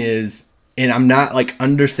thing is, and I'm not, like,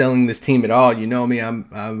 underselling this team at all. You know me, I'm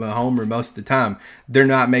a homer most of the time. They're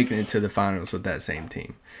not making it to the finals with that same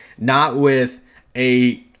team. Not with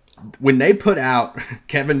when they put out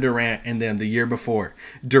Kevin Durant and them the year before,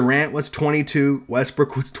 Durant was 22,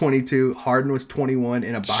 Westbrook was 22, Harden was 21,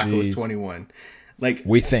 and Ibaka was 21. Like,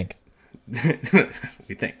 we think.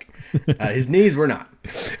 His knees were not.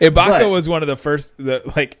 Ibaka was one of the first.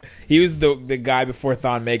 He was the guy before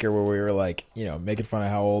Thon Maker, where we were like, you know, making fun of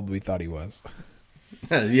how old we thought he was.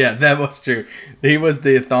 Yeah, that was true. He was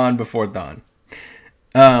the Thon before Thon.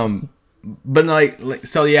 But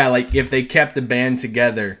if they kept the band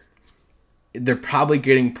together, they're probably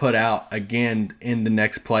getting put out again in the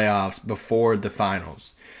next playoffs before the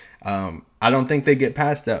finals. I don't think they get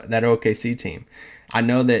past that OKC team. I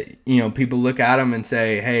know that, you know, people look at them and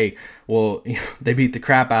say, hey, well, you know, they beat the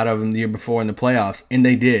crap out of them the year before in the playoffs, and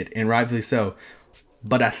they did, and rightfully so.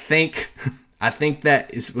 But I think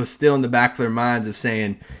that was still in the back of their minds of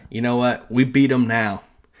saying, you know what, we beat them now,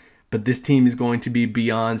 but this team is going to be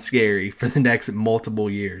beyond scary for the next multiple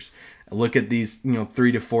years. Look at these, you know,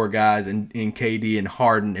 3 to 4 guys in KD and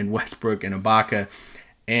Harden and Westbrook and Ibaka.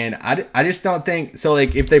 And I just don't think so.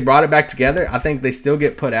 Like, if they brought it back together, I think they still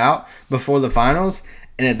get put out before the finals.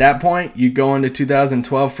 And at that point, you go into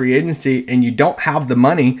 2012 free agency, and you don't have the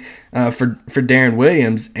money for Deron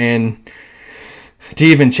Williams and to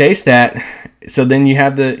even chase that. So then you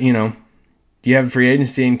have you have free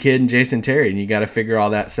agency and Kidd and Jason Terry, and you got to figure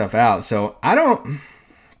all that stuff out. So I don't.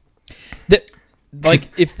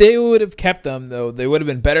 If they would have kept them, though, they would have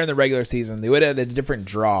been better in the regular season. They would have had a different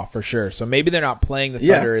draw for sure. So maybe they're not playing the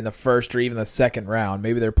Thunder in the first or even the second round.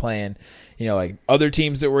 Maybe they're playing, you know, like other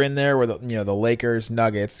teams that were in there were the Lakers,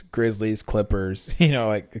 Nuggets, Grizzlies, Clippers, you know,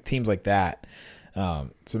 like teams like that. So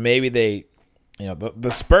maybe they, you know,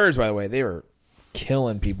 the Spurs, by the way, they were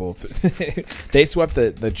killing people. They swept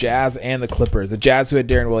the Jazz and the Clippers. The Jazz, who had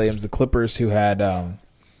Deron Williams, the Clippers, who had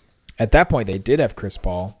at that point they did have Chris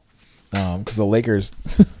Paul. Because the Lakers,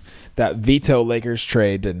 that veto Lakers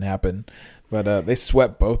trade didn't happen, but they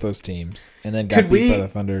swept both those teams and then got beat by the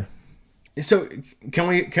Thunder. So can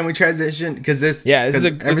we transition? Because this is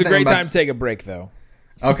a great time to take a break, though.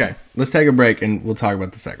 Okay, let's take a break and we'll talk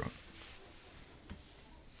about the second one.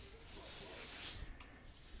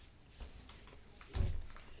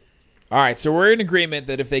 All right, so we're in agreement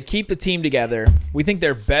that if they keep the team together, we think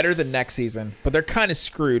they're better than next season, but they're kind of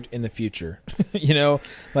screwed in the future. You know,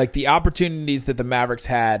 like the opportunities that the Mavericks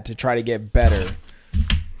had to try to get better,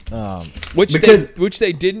 which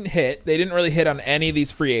they didn't hit. They didn't really hit on any of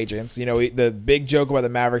these free agents. You know, the big joke about the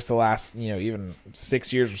Mavericks the last, you know, even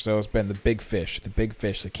 6 years or so has been the big fish.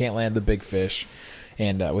 They can't land the big fish.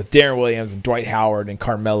 And with Deron Williams and Dwight Howard and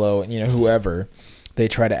Carmelo and, you know, whoever they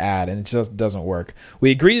try to add, and it just doesn't work.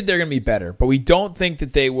 We agree that they're going to be better, but we don't think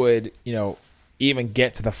that they would, you know, even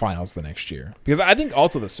get to the finals the next year. Because I think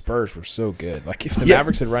also the Spurs were so good. Like, if the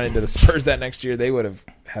Mavericks had run into the Spurs that next year, they would have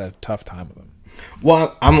had a tough time with them.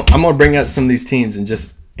 Well, I'm going to bring up some of these teams in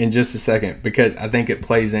just a second, because I think it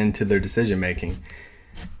plays into their decision making.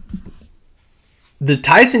 The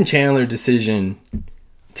Tyson Chandler decision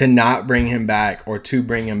to not bring him back or to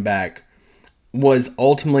bring him back was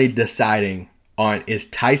ultimately deciding on, is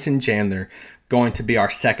Tyson Chandler going to be our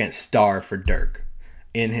second star for Dirk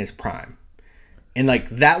in his prime? And like,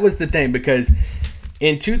 that was the thing, because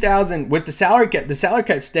in 2000 with the salary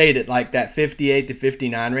cap stayed at like that 58 to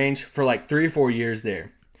 59 range for like 3 or 4 years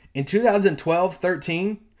there. In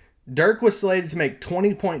 2012-13, Dirk was slated to make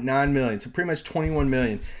 $20.9 million, so pretty much $21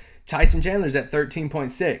 million. Tyson Chandler's at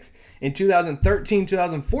 13.6. In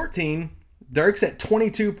 2013-2014, Dirk's at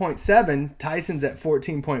 22.7, Tyson's at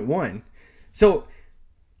 14.1. So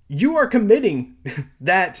you are committing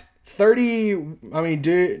that 30, I mean,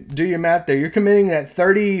 do your math there. You're committing that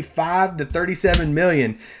 35 to 37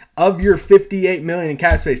 million of your 58 million in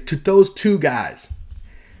cap space to those two guys.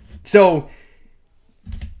 So,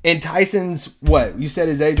 and Tyson's, what? You said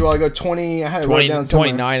his age a while ago, 20, I had it written down somewhere.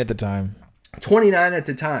 29 at the time. 29 at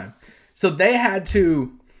the time. So they had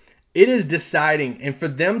to, it is deciding, and for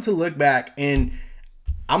them to look back, and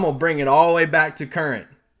I'm going to bring it all the way back to current.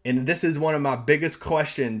 And this is one of my biggest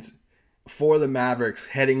questions for the Mavericks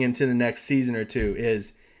heading into the next season or two,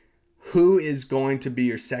 is who is going to be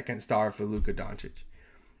your second star for Luka Doncic?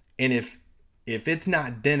 And if it's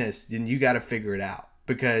not Dennis, then you got to figure it out,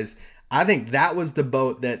 because I think that was the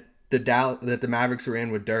boat that the Mavericks were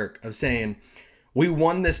in with Dirk, of saying, we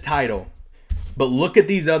won this title, but look at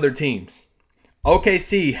these other teams.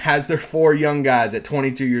 OKC has their 4 young guys at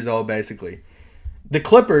 22 years old, basically. The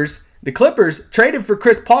Clippers traded for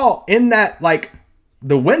Chris Paul in that, like,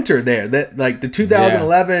 the winter there, that, like, the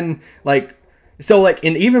 2011, like, so, like,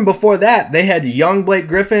 and even before that, they had young Blake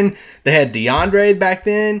Griffin, they had DeAndre back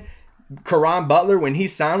then, Caron Butler, when he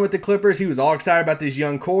signed with the Clippers, he was all excited about this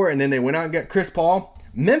young core, and then they went out and got Chris Paul.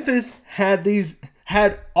 Memphis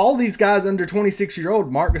had all these guys under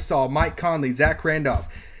 26-year-old, Marc Gasol, Mike Conley, Zach Randolph.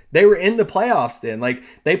 They were in the playoffs then. Like,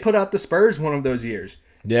 they put out the Spurs one of those years.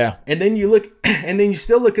 Yeah. And then you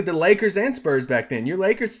still look at the Lakers and Spurs back then. Your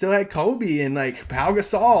Lakers still had Kobe and, like, Pau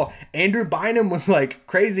Gasol. Andrew Bynum was, like,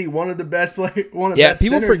 crazy, one of the best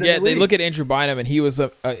people forget. They look at Andrew Bynum and he was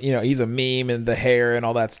he's a meme and the hair and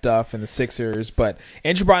all that stuff and the Sixers, but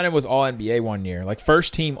Andrew Bynum was all NBA one year, like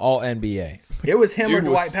first team all NBA. It was him or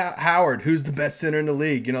Dwight Howard, who's the best center in the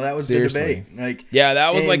league. You know, that was the debate. Like, yeah,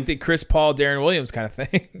 that was like the Chris Paul, Darren Williams kind of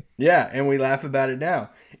thing. Yeah, and we laugh about it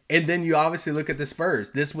now. And then you obviously look at the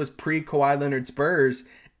Spurs. This was pre-Kawhi Leonard Spurs,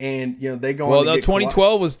 and they go. Well, no,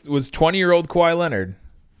 2012 was 20-year-old Kawhi Leonard.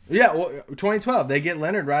 Yeah, well, 2012 they get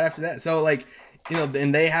Leonard right after that. So like,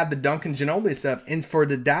 and they have the Duncan Ginobili stuff. And for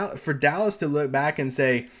Dallas to look back and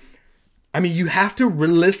say, I mean, you have to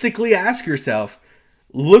realistically ask yourself,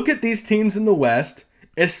 look at these teams in the West,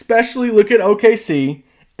 especially look at OKC.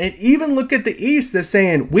 And even look at the East. They're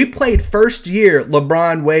saying we played first year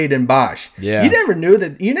LeBron, Wade, and Bosh. Yeah, you never knew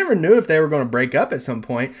if they were going to break up at some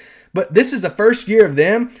point. But this is the first year of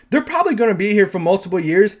them. They're probably going to be here for multiple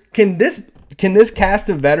years. Can this cast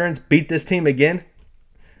of veterans beat this team again?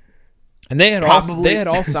 And they had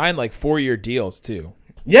all signed like 4-year deals too.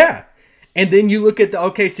 Yeah. And then you look at the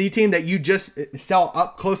OKC team that you just saw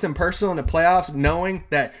up close and personal in the playoffs, knowing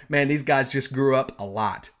that, man, these guys just grew up a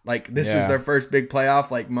lot. Like, this was their first big playoff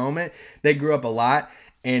like moment. They grew up a lot,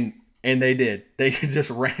 and they did. They just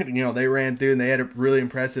ran, they ran through, and they had a really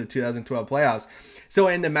impressive 2012 playoffs. So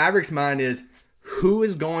in the Mavericks' mind is, who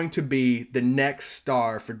is going to be the next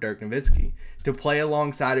star for Dirk Nowitzki to play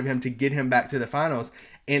alongside of him to get him back to the finals?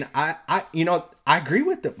 And I agree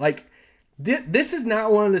with them. Like, this is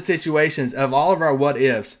not one of the situations of all of our what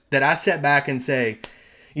ifs that I step back and say,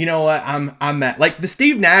 you know what, I'm at. Like the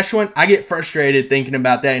Steve Nash one, I get frustrated thinking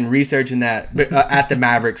about that and researching that at the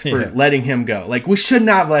Mavericks for letting him go. Like, we should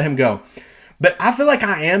not have let him go. But I feel like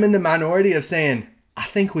I am in the minority of saying, I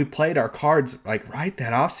think we played our cards like right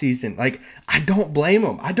that offseason. Like, I don't blame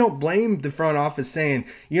them. I don't blame the front office saying,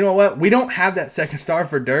 you know what, we don't have that second star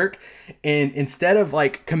for Dirk. And instead of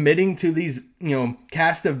like committing to these,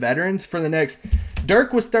 cast of veterans for the next,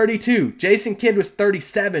 Dirk was 32, Jason Kidd was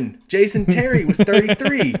 37, Jason Terry was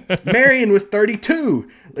 33, Marion was 32,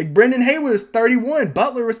 like Brendan Haywood was 31,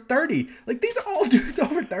 Butler was 30. Like, these are all dudes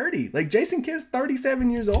over 30. Like, Jason Kidd's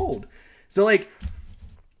 37 years old. So like,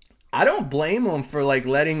 I don't blame them for like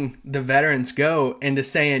letting the veterans go and to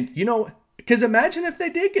saying, because imagine if they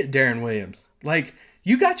did get Darren Williams. Like,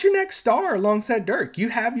 you got your next star alongside Dirk. You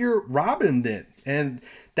have your Robin then. And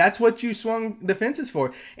that's what you swung the fences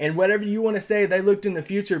for. And whatever you want to say, they looked in the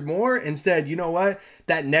future more and said, you know what?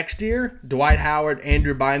 That next year, Dwight Howard,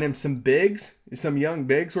 Andrew Bynum, some young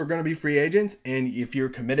bigs were going to be free agents. And if you're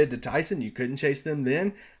committed to Tyson, you couldn't chase them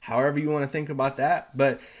then. However you want to think about that.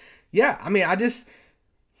 But yeah, I mean,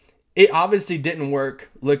 it obviously didn't work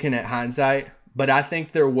looking at hindsight, but I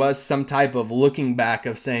think there was some type of looking back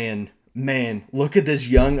of saying, man, look at this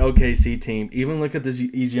young OKC team. Even look at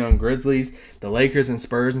these young Grizzlies. The Lakers and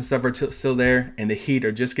Spurs and stuff are still there, and the Heat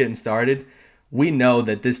are just getting started. We know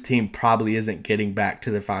that this team probably isn't getting back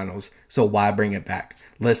to the finals, so why bring it back?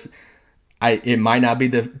 It might not be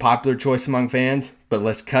the popular choice among fans, but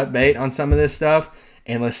let's cut bait on some of this stuff.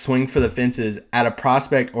 And let's swing for the fences at a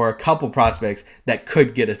prospect or a couple prospects that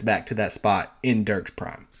could get us back to that spot in Dirk's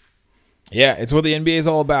prime. Yeah, it's what the NBA is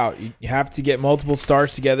all about. You have to get multiple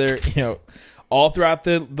stars together, all throughout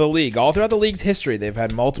the league. All throughout the league's history, they've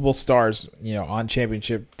had multiple stars, on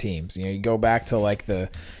championship teams. You go back to like the,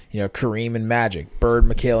 Kareem and Magic, Bird,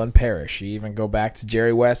 McHale, and Parrish. You even go back to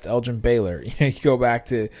Jerry West, Elgin Baylor. You go back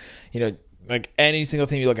to, like any single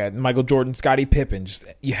team you look at, Michael Jordan, Scottie Pippen,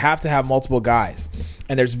 you have to have multiple guys.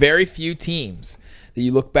 And there's very few teams that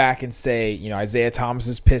you look back and say, Isaiah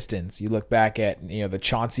Thomas's Pistons. You look back at, the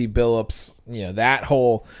Chauncey Billups, that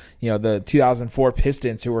whole, the 2004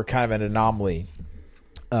 Pistons, who were kind of an anomaly.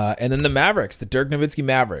 And then the Mavericks, the Dirk Nowitzki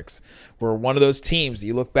Mavericks, were one of those teams that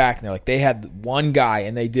you look back and they're like, they had one guy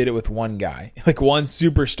and they did it with one guy, like one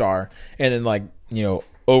superstar. And then like,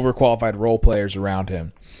 overqualified role players around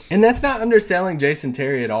him. And that's not underselling Jason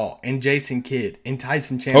Terry at all, and Jason Kidd, and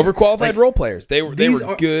Tyson Chandler. Overqualified role players. They were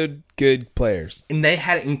good players. And they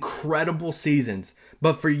had incredible seasons.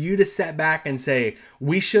 But for you to sit back and say,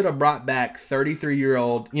 we should have brought back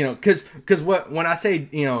 33-year-old, because when I say,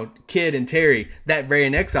 Kidd and Terry, that very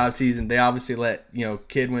next offseason, they obviously let,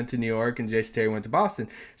 Kidd went to New York and Jason Terry went to Boston.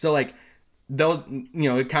 So, like, those,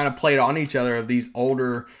 it kind of played on each other of these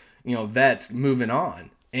older, vets moving on.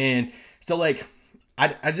 And so, like,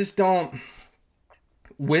 I just don't,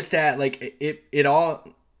 with that, like, it all,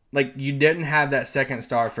 like, you didn't have that second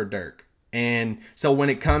star for Dirk. And so when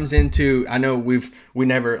it comes into, I know we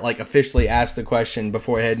never like officially asked the question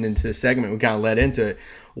before heading into the segment. We kind of led into it.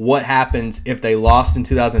 What happens if they lost in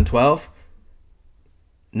 2012?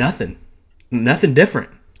 Nothing different.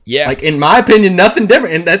 Yeah. Like, in my opinion, nothing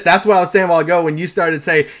different. And that's what I was saying a while ago when you started to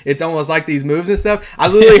say it's almost like these moves and stuff. I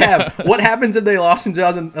literally have, what happens if they lost in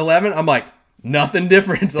 2011? I'm like, nothing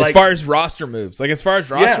different. As far as roster moves.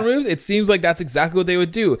 Moves, it seems like that's exactly what they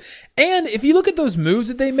would do. And if you look at those moves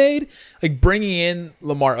that they made, like bringing in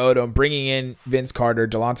Lamar Odom, bringing in Vince Carter,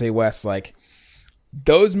 Delonte West, like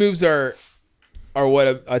those moves are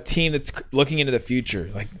what a team that's looking into the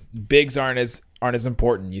future. Like bigs aren't as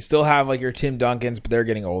important. You still have like your Tim Duncans, but they're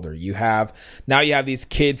getting older. You have these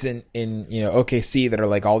kids in OKC that are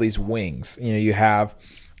like all these wings. You have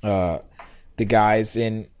the guys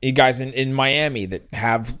in Miami that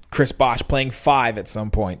have Chris Bosh playing 5 at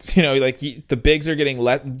some points. The bigs are getting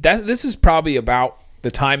less. This is probably about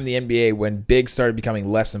the time in the NBA when bigs started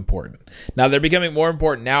becoming less important. Now they're becoming more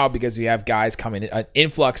important now because we have guys coming, an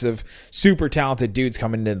influx of super talented dudes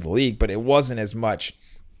coming into the league, but it wasn't as much.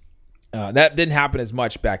 That didn't happen as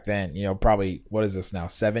much back then. Probably, what is this now,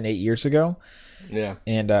 7-8 years ago? Yeah.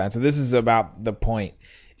 And so this is about the point.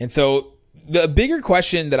 And so the bigger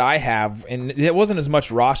question that I have, and it wasn't as much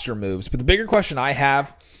roster moves, but the bigger question I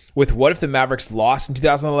have with what if the Mavericks lost in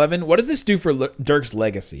 2011, what does this do for Dirk's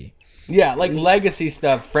legacy? Yeah, like legacy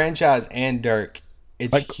stuff, franchise and Dirk,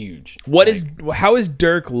 it's like, huge. How is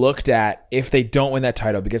Dirk looked at if they don't win that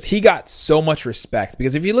title? Because he got so much respect.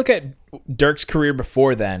 Because if you look at Dirk's career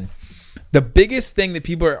before then, the biggest thing that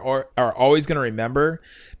people are always going to remember,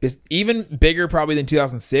 is even bigger probably than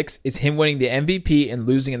 2006, is him winning the MVP and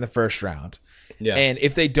losing in the first round. Yeah. And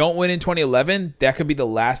if they don't win in 2011, that could be the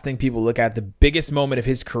last thing people look at. The biggest moment of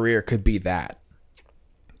his career could be that.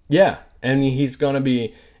 Yeah. And he's going to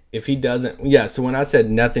be, if he doesn't, yeah. So when I said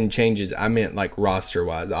nothing changes, I meant like roster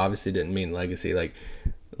wise. I obviously didn't mean legacy. Like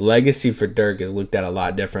legacy for Dirk is looked at a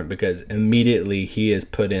lot different because immediately he is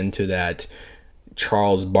put into that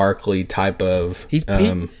Charles Barkley type of.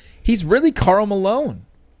 He's really Karl Malone,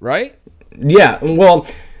 right? Yeah. Well,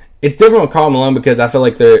 it's different with Karl Malone because I feel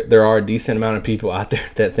like there are a decent amount of people out there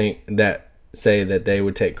that say that they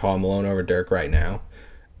would take Karl Malone over Dirk right now,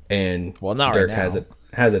 and not Dirk right now.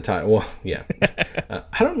 has a title. Well, yeah,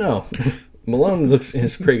 I don't know. Malone looks in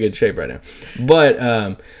pretty good shape right now, but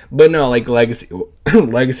no, like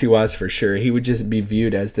legacy wise for sure, he would just be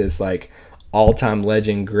viewed as this like all-time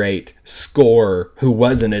legend, great scorer who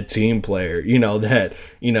wasn't a team player, that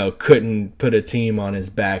couldn't put a team on his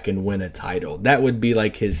back and win a title. That would be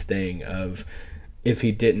like his thing of if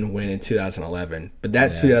he didn't win in 2011. But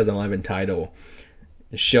that 2011 title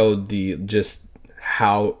showed just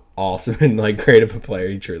how awesome and like great of a player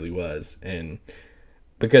he truly was. And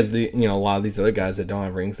because a lot of these other guys that don't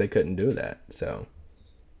have rings, they couldn't do that. So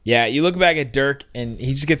yeah, you look back at Dirk, and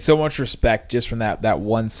he just gets so much respect just from that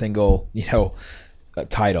one single,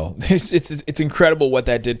 title. It's incredible what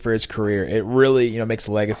that did for his career. It really, makes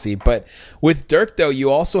a legacy. But with Dirk, though, you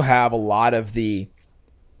also have a lot of he's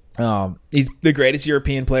the greatest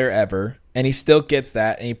European player ever, and he still gets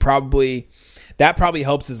that, and that probably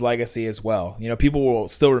helps his legacy as well. People will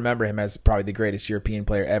still remember him as probably the greatest European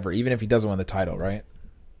player ever, even if he doesn't win the title, right?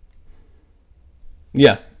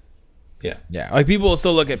 Yeah. Yeah. Like people will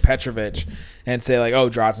still look at Petrovic and say like, "Oh,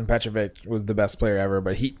 Drazen Petrovic was the best player ever,"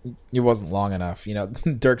 but he wasn't long enough.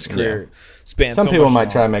 Dirk's career spans. Some people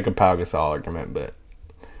might try to make a Pau Gasol argument, but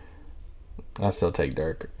I still take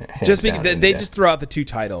Dirk. Just because they just throw out the 2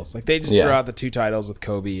 titles, like they just throw out the 2 titles with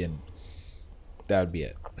Kobe, and that would be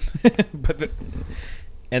it.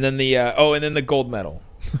 And then the gold medal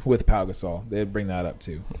with Pau Gasol, they'd bring that up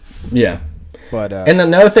too. Yeah. But and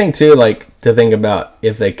another thing too, like to think about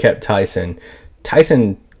if they kept Tyson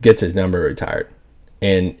gets his number retired,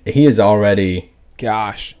 and he is already.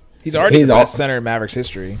 Gosh, he's the best center in Mavericks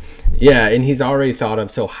history. Yeah, and he's already thought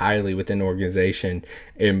of so highly within the organization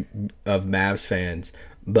of Mavs fans.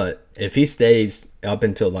 But if he stays up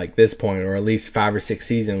until like this point, or at least 5 or 6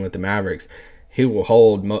 seasons with the Mavericks, he will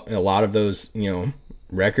hold a lot of those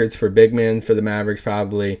records for big men for the Mavericks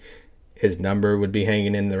probably. His number would be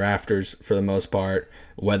hanging in the rafters for the most part,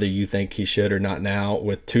 whether you think he should or not now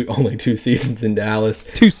with only 2 seasons in Dallas.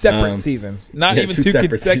 2 separate seasons. Not even 2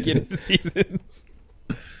 consecutive seasons.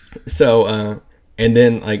 So, and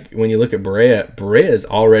then, like, when you look at Barea is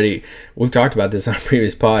already, we've talked about this on a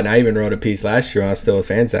previous pod, and I even wrote a piece last year when I was still a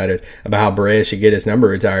FanSided about how Barea should get his number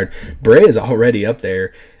retired. Barea is already up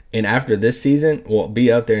there, and after this season, will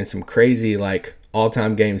be up there in some crazy, like,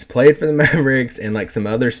 all-time games played for the Mavericks and like some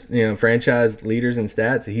other, franchise leaders and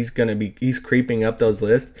stats. He's creeping up those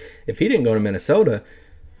lists. If he didn't go to Minnesota,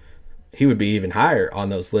 he would be even higher on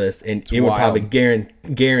those lists, and it would probably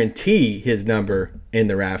guarantee his number in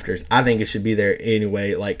the rafters. I think it should be there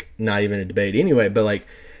anyway, like not even a debate anyway. But like,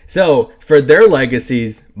 so for their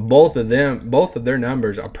legacies, both of their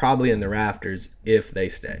numbers are probably in the rafters if they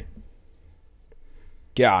stay.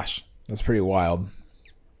 Gosh, that's pretty wild.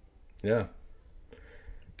 Yeah.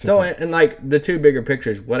 So, and like the 2 bigger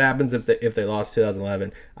pictures, what happens if they lost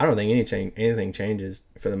 2011? I don't think anything changes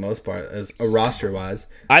for the most part as a roster wise.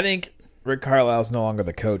 I think Rick Carlisle is no longer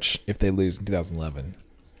the coach if they lose in 2011.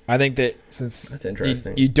 I think that since that's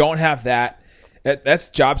interesting, you don't have that's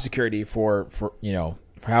job security for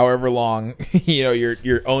however long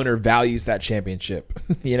your owner values that championship.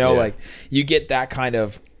 Like you get that kind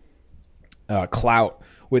of clout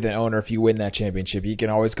with an owner if you win that championship. You can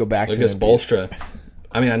always go back to Spoelstra.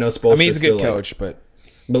 I mean, I know Spoelstra. He's a good coach, but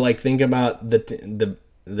like think about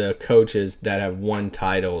the coaches that have won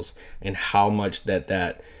titles and how much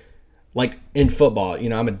that like in football.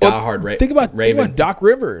 I'm a diehard Raven. Think about Doc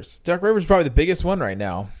Rivers. Doc Rivers is probably the biggest one right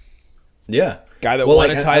now. Yeah, guy that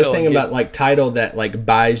won a title. I was thinking about like title that like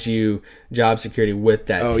buys you job security with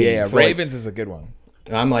that team. Oh yeah, Ravens is a good one.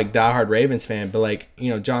 I'm like diehard Ravens fan, but like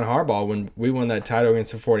John Harbaugh, when we won that title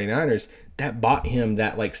against the 49ers. That bought him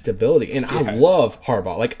that like stability, and I love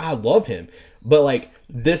Harbaugh. Like I love him, but like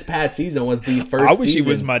this past season was the first. I wish he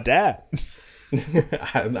was my dad.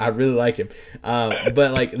 I really like him,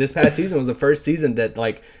 but like this past season was the first season that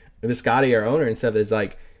like Biscotti, our owner and stuff, is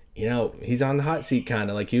like he's on the hot seat kind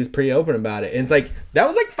of like he was pretty open about it, and it's like that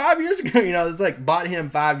was like 5 years ago. It's like bought him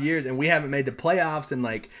 5 years, and we haven't made the playoffs in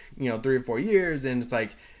like 3 or 4 years, and it's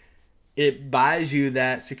like it buys you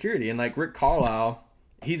that security, and like Rick Carlisle.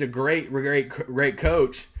 He's a great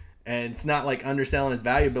coach, and it's not like underselling his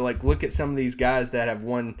value, but like look at some of these guys that have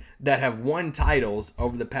won titles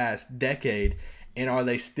over the past decade, and are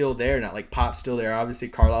they still there? Not like Pop's still there, obviously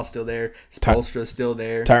Carlisle's still there, Spoelstra's still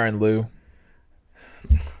there, Tyronn Lue.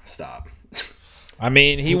 Stop. I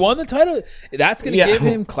mean, he won the title. That's going to give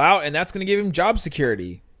him clout, and that's going to give him job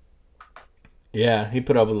security. Yeah, he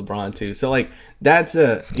put up with LeBron too. So like that's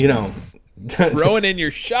throwing in your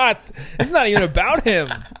shots. It's not even about him.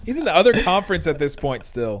 He's in the other conference at this point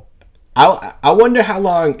still. I wonder how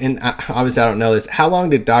long, and obviously I don't know this, how long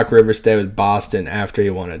did Doc Rivers stay with Boston after he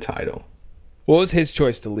won a title? What was his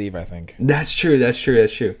choice to leave, I think? That's true.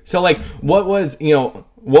 So like what was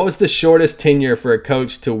the shortest tenure for a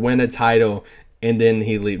coach to win a title and then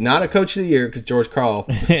he leave? Not a coach of the year because George Karl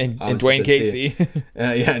and Dwayne Casey.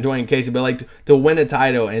 Dwayne Casey, but like to win a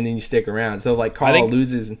title and then you stick around. So like Karl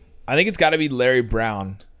loses. I think it's got to be Larry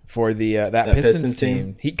Brown for the that Pistons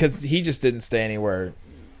team. Because he just didn't stay anywhere.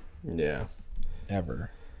 Yeah.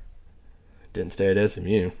 Ever. Didn't stay at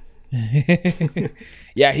SMU.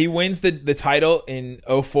 Yeah, he wins the title in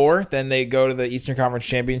 2004. Then they go to the Eastern Conference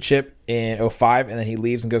Championship in 2005, and then he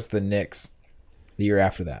leaves and goes to the Knicks the year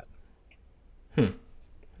after that.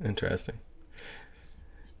 Interesting.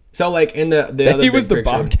 So like in the other he was the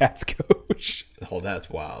Bobcats coach. Oh, that's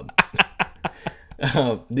wild.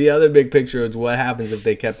 The other big picture is what happens if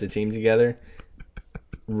they kept the team together.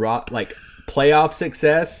 Like playoff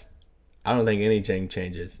success, I don't think anything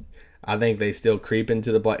changes. I think they still creep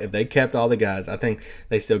into the play. If they kept all the guys, I think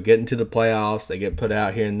they still get into the playoffs. They get put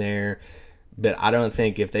out here and there. But I don't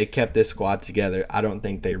think if they kept this squad together, I don't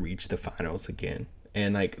think they reach the finals again.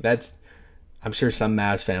 And like I'm sure some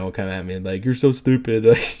Mavs fan will come at me and be like, "You're so stupid.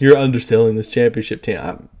 Like, you're underselling this championship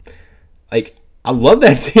team." I love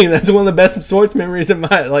that team. That's one of the best sports memories of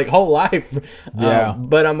my whole life. Yeah.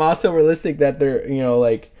 But I'm also realistic that they're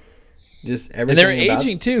just everything. And they're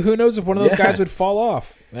aging too. Who knows if one of those guys would fall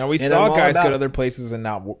off? We saw guys go to other places and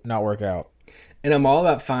not work out. And I'm all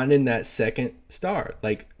about finding that second star.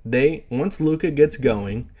 Like once Luka gets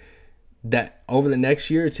going, that over the next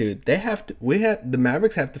year or two, the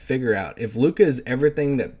Mavericks have to figure out if Luka is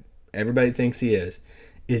everything that everybody thinks he is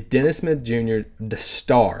Dennis Smith Jr. the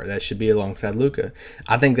star that should be alongside Luka.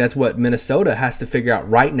 I think that's what Minnesota has to figure out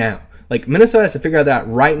right now. Like, Minnesota has to figure out that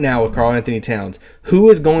right now with Karl-Anthony Towns.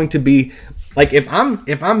 Who is going to be, like, if I'm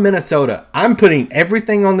Minnesota, I'm putting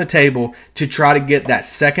everything on the table to try to get that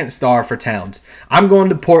second star for Towns. I'm going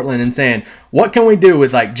to Portland and saying, what can we do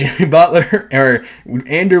with, like, Jimmy Butler or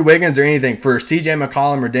Andrew Wiggins or anything for CJ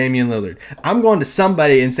McCollum or Damian Lillard? I'm going to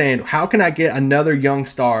somebody and saying, how can I get another young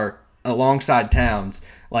star alongside Towns?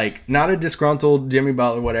 Like, not a disgruntled Jimmy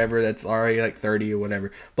Butler, whatever, that's already like 30 or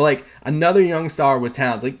whatever, but like another young star with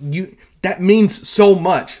Towns. Like, that means so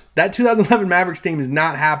much. That 2011 Mavericks team is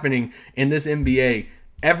not happening in this NBA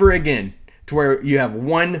ever again, to where you have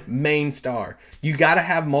one main star. You got to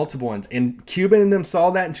have multiple ones. And Cuban and them saw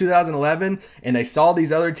that in 2011, and they saw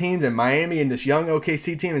these other teams in Miami and this young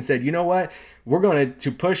OKC team and said, you know what? We're going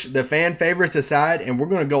to push the fan favorites aside, and we're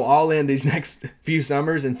going to go all in these next few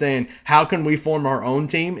summers and saying, how can we form our own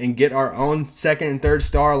team and get our own second and third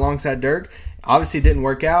star alongside Dirk? Obviously, it didn't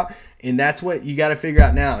work out, and that's what you got to figure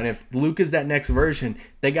out now. And if Luke is that next version,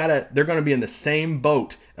 they're going to be in the same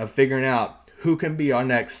boat of figuring out who can be our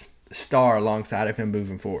next star alongside of him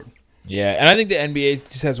moving forward. Yeah, and I think the NBA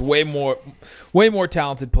just has way more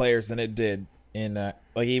talented players than it did in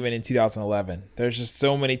like even in 2011. There's just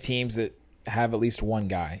so many teams that have at least one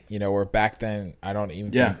guy, where back then I don't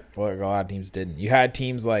even think a lot of teams didn't. You had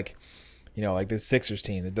teams like, like the Sixers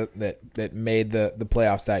team that made the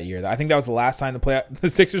playoffs that year. I think that was the last time the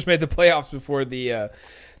Sixers made the playoffs before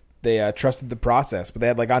they trusted the process. But they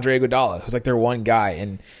had like Andre Iguodala, who's like their one guy.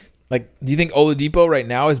 And like, do you think Oladipo right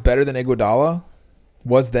now is better than Iguodala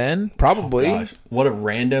was then? Probably. Oh gosh, what a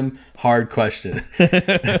random hard question.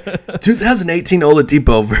 2018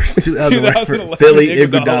 Oladipo versus 2011 Philly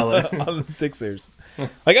Iguodala on the Sixers.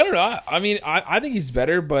 Like, I don't know. I mean, I think he's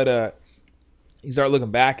better, but you start looking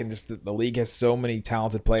back and just the league has so many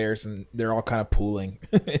talented players and they're all kind of pooling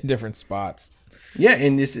in different spots. Yeah,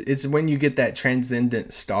 and it's when you get that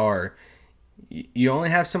transcendent star, you only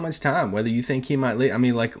have so much time. Whether you think he might leave, I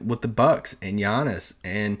mean, like with the Bucks and Giannis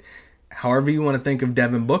and however you want to think of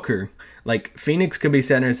Devin Booker, like Phoenix could be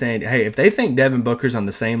sitting there saying, hey, if they think Devin Booker's on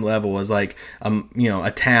the same level as like,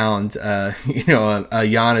 a Towns, a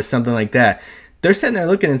Giannis, something like that, they're sitting there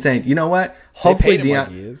looking and saying, you know what? Hopefully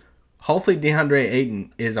DeAndre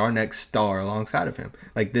Ayton is our next star alongside of him.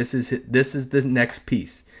 Like, this is the next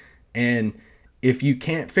piece. And if you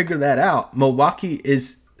can't figure that out, Milwaukee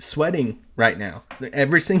is sweating right now.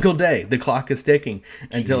 Every single day, the clock is ticking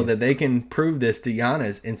until that they can prove this to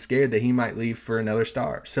Giannis and scared that he might leave for another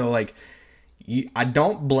star. So, like, I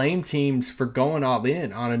don't blame teams for going all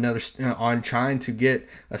in on trying to get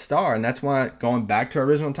a star, and that's why, going back to our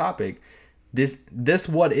original topic, this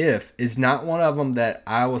what if is not one of them that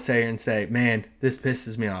I will say and say, man, this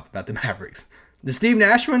pisses me off about the Mavericks. The Steve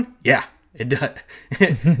Nash one, yeah, it does.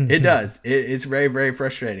 It does. It's very, very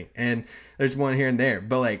frustrating, and there's one here and there,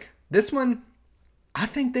 but like this one, I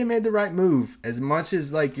think they made the right move. As much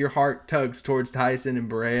as like your heart tugs towards Tyson and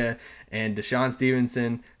Barea and Deshaun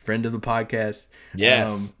Stevenson, friend of the podcast.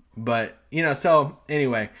 Yes. But so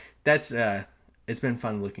anyway, that's it's been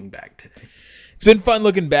fun looking back today. It's been fun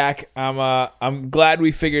looking back. I'm glad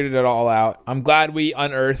we figured it all out. I'm glad we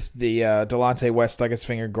unearthed the Delonte West stuck his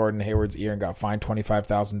finger Gordon Hayward's ear and got fined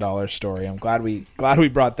 $25,000 story. I'm glad we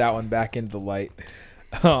brought that one back into the light.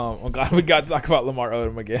 I'm glad we got to talk about Lamar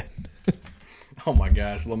Odom again. Oh my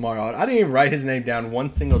gosh, Lamar Odom. I didn't even write his name down one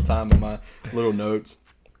single time in my little notes.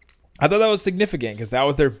 I thought that was significant because that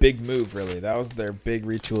was their big move, really. That was their big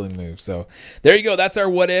retooling move. So there you go. That's our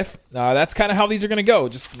what if. That's kind of how these are going to go.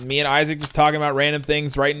 Just me and Isaac just talking about random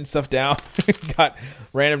things, writing stuff down. Got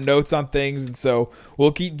random notes on things. And so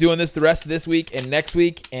we'll keep doing this the rest of this week and next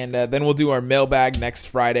week. And then we'll do our mailbag next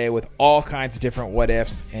Friday with all kinds of different what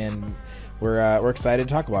ifs. And we're excited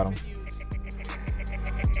to talk about them.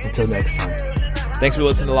 Until next time. Thanks for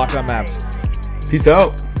listening to Locked On Mavs. Peace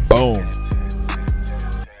out. Boom.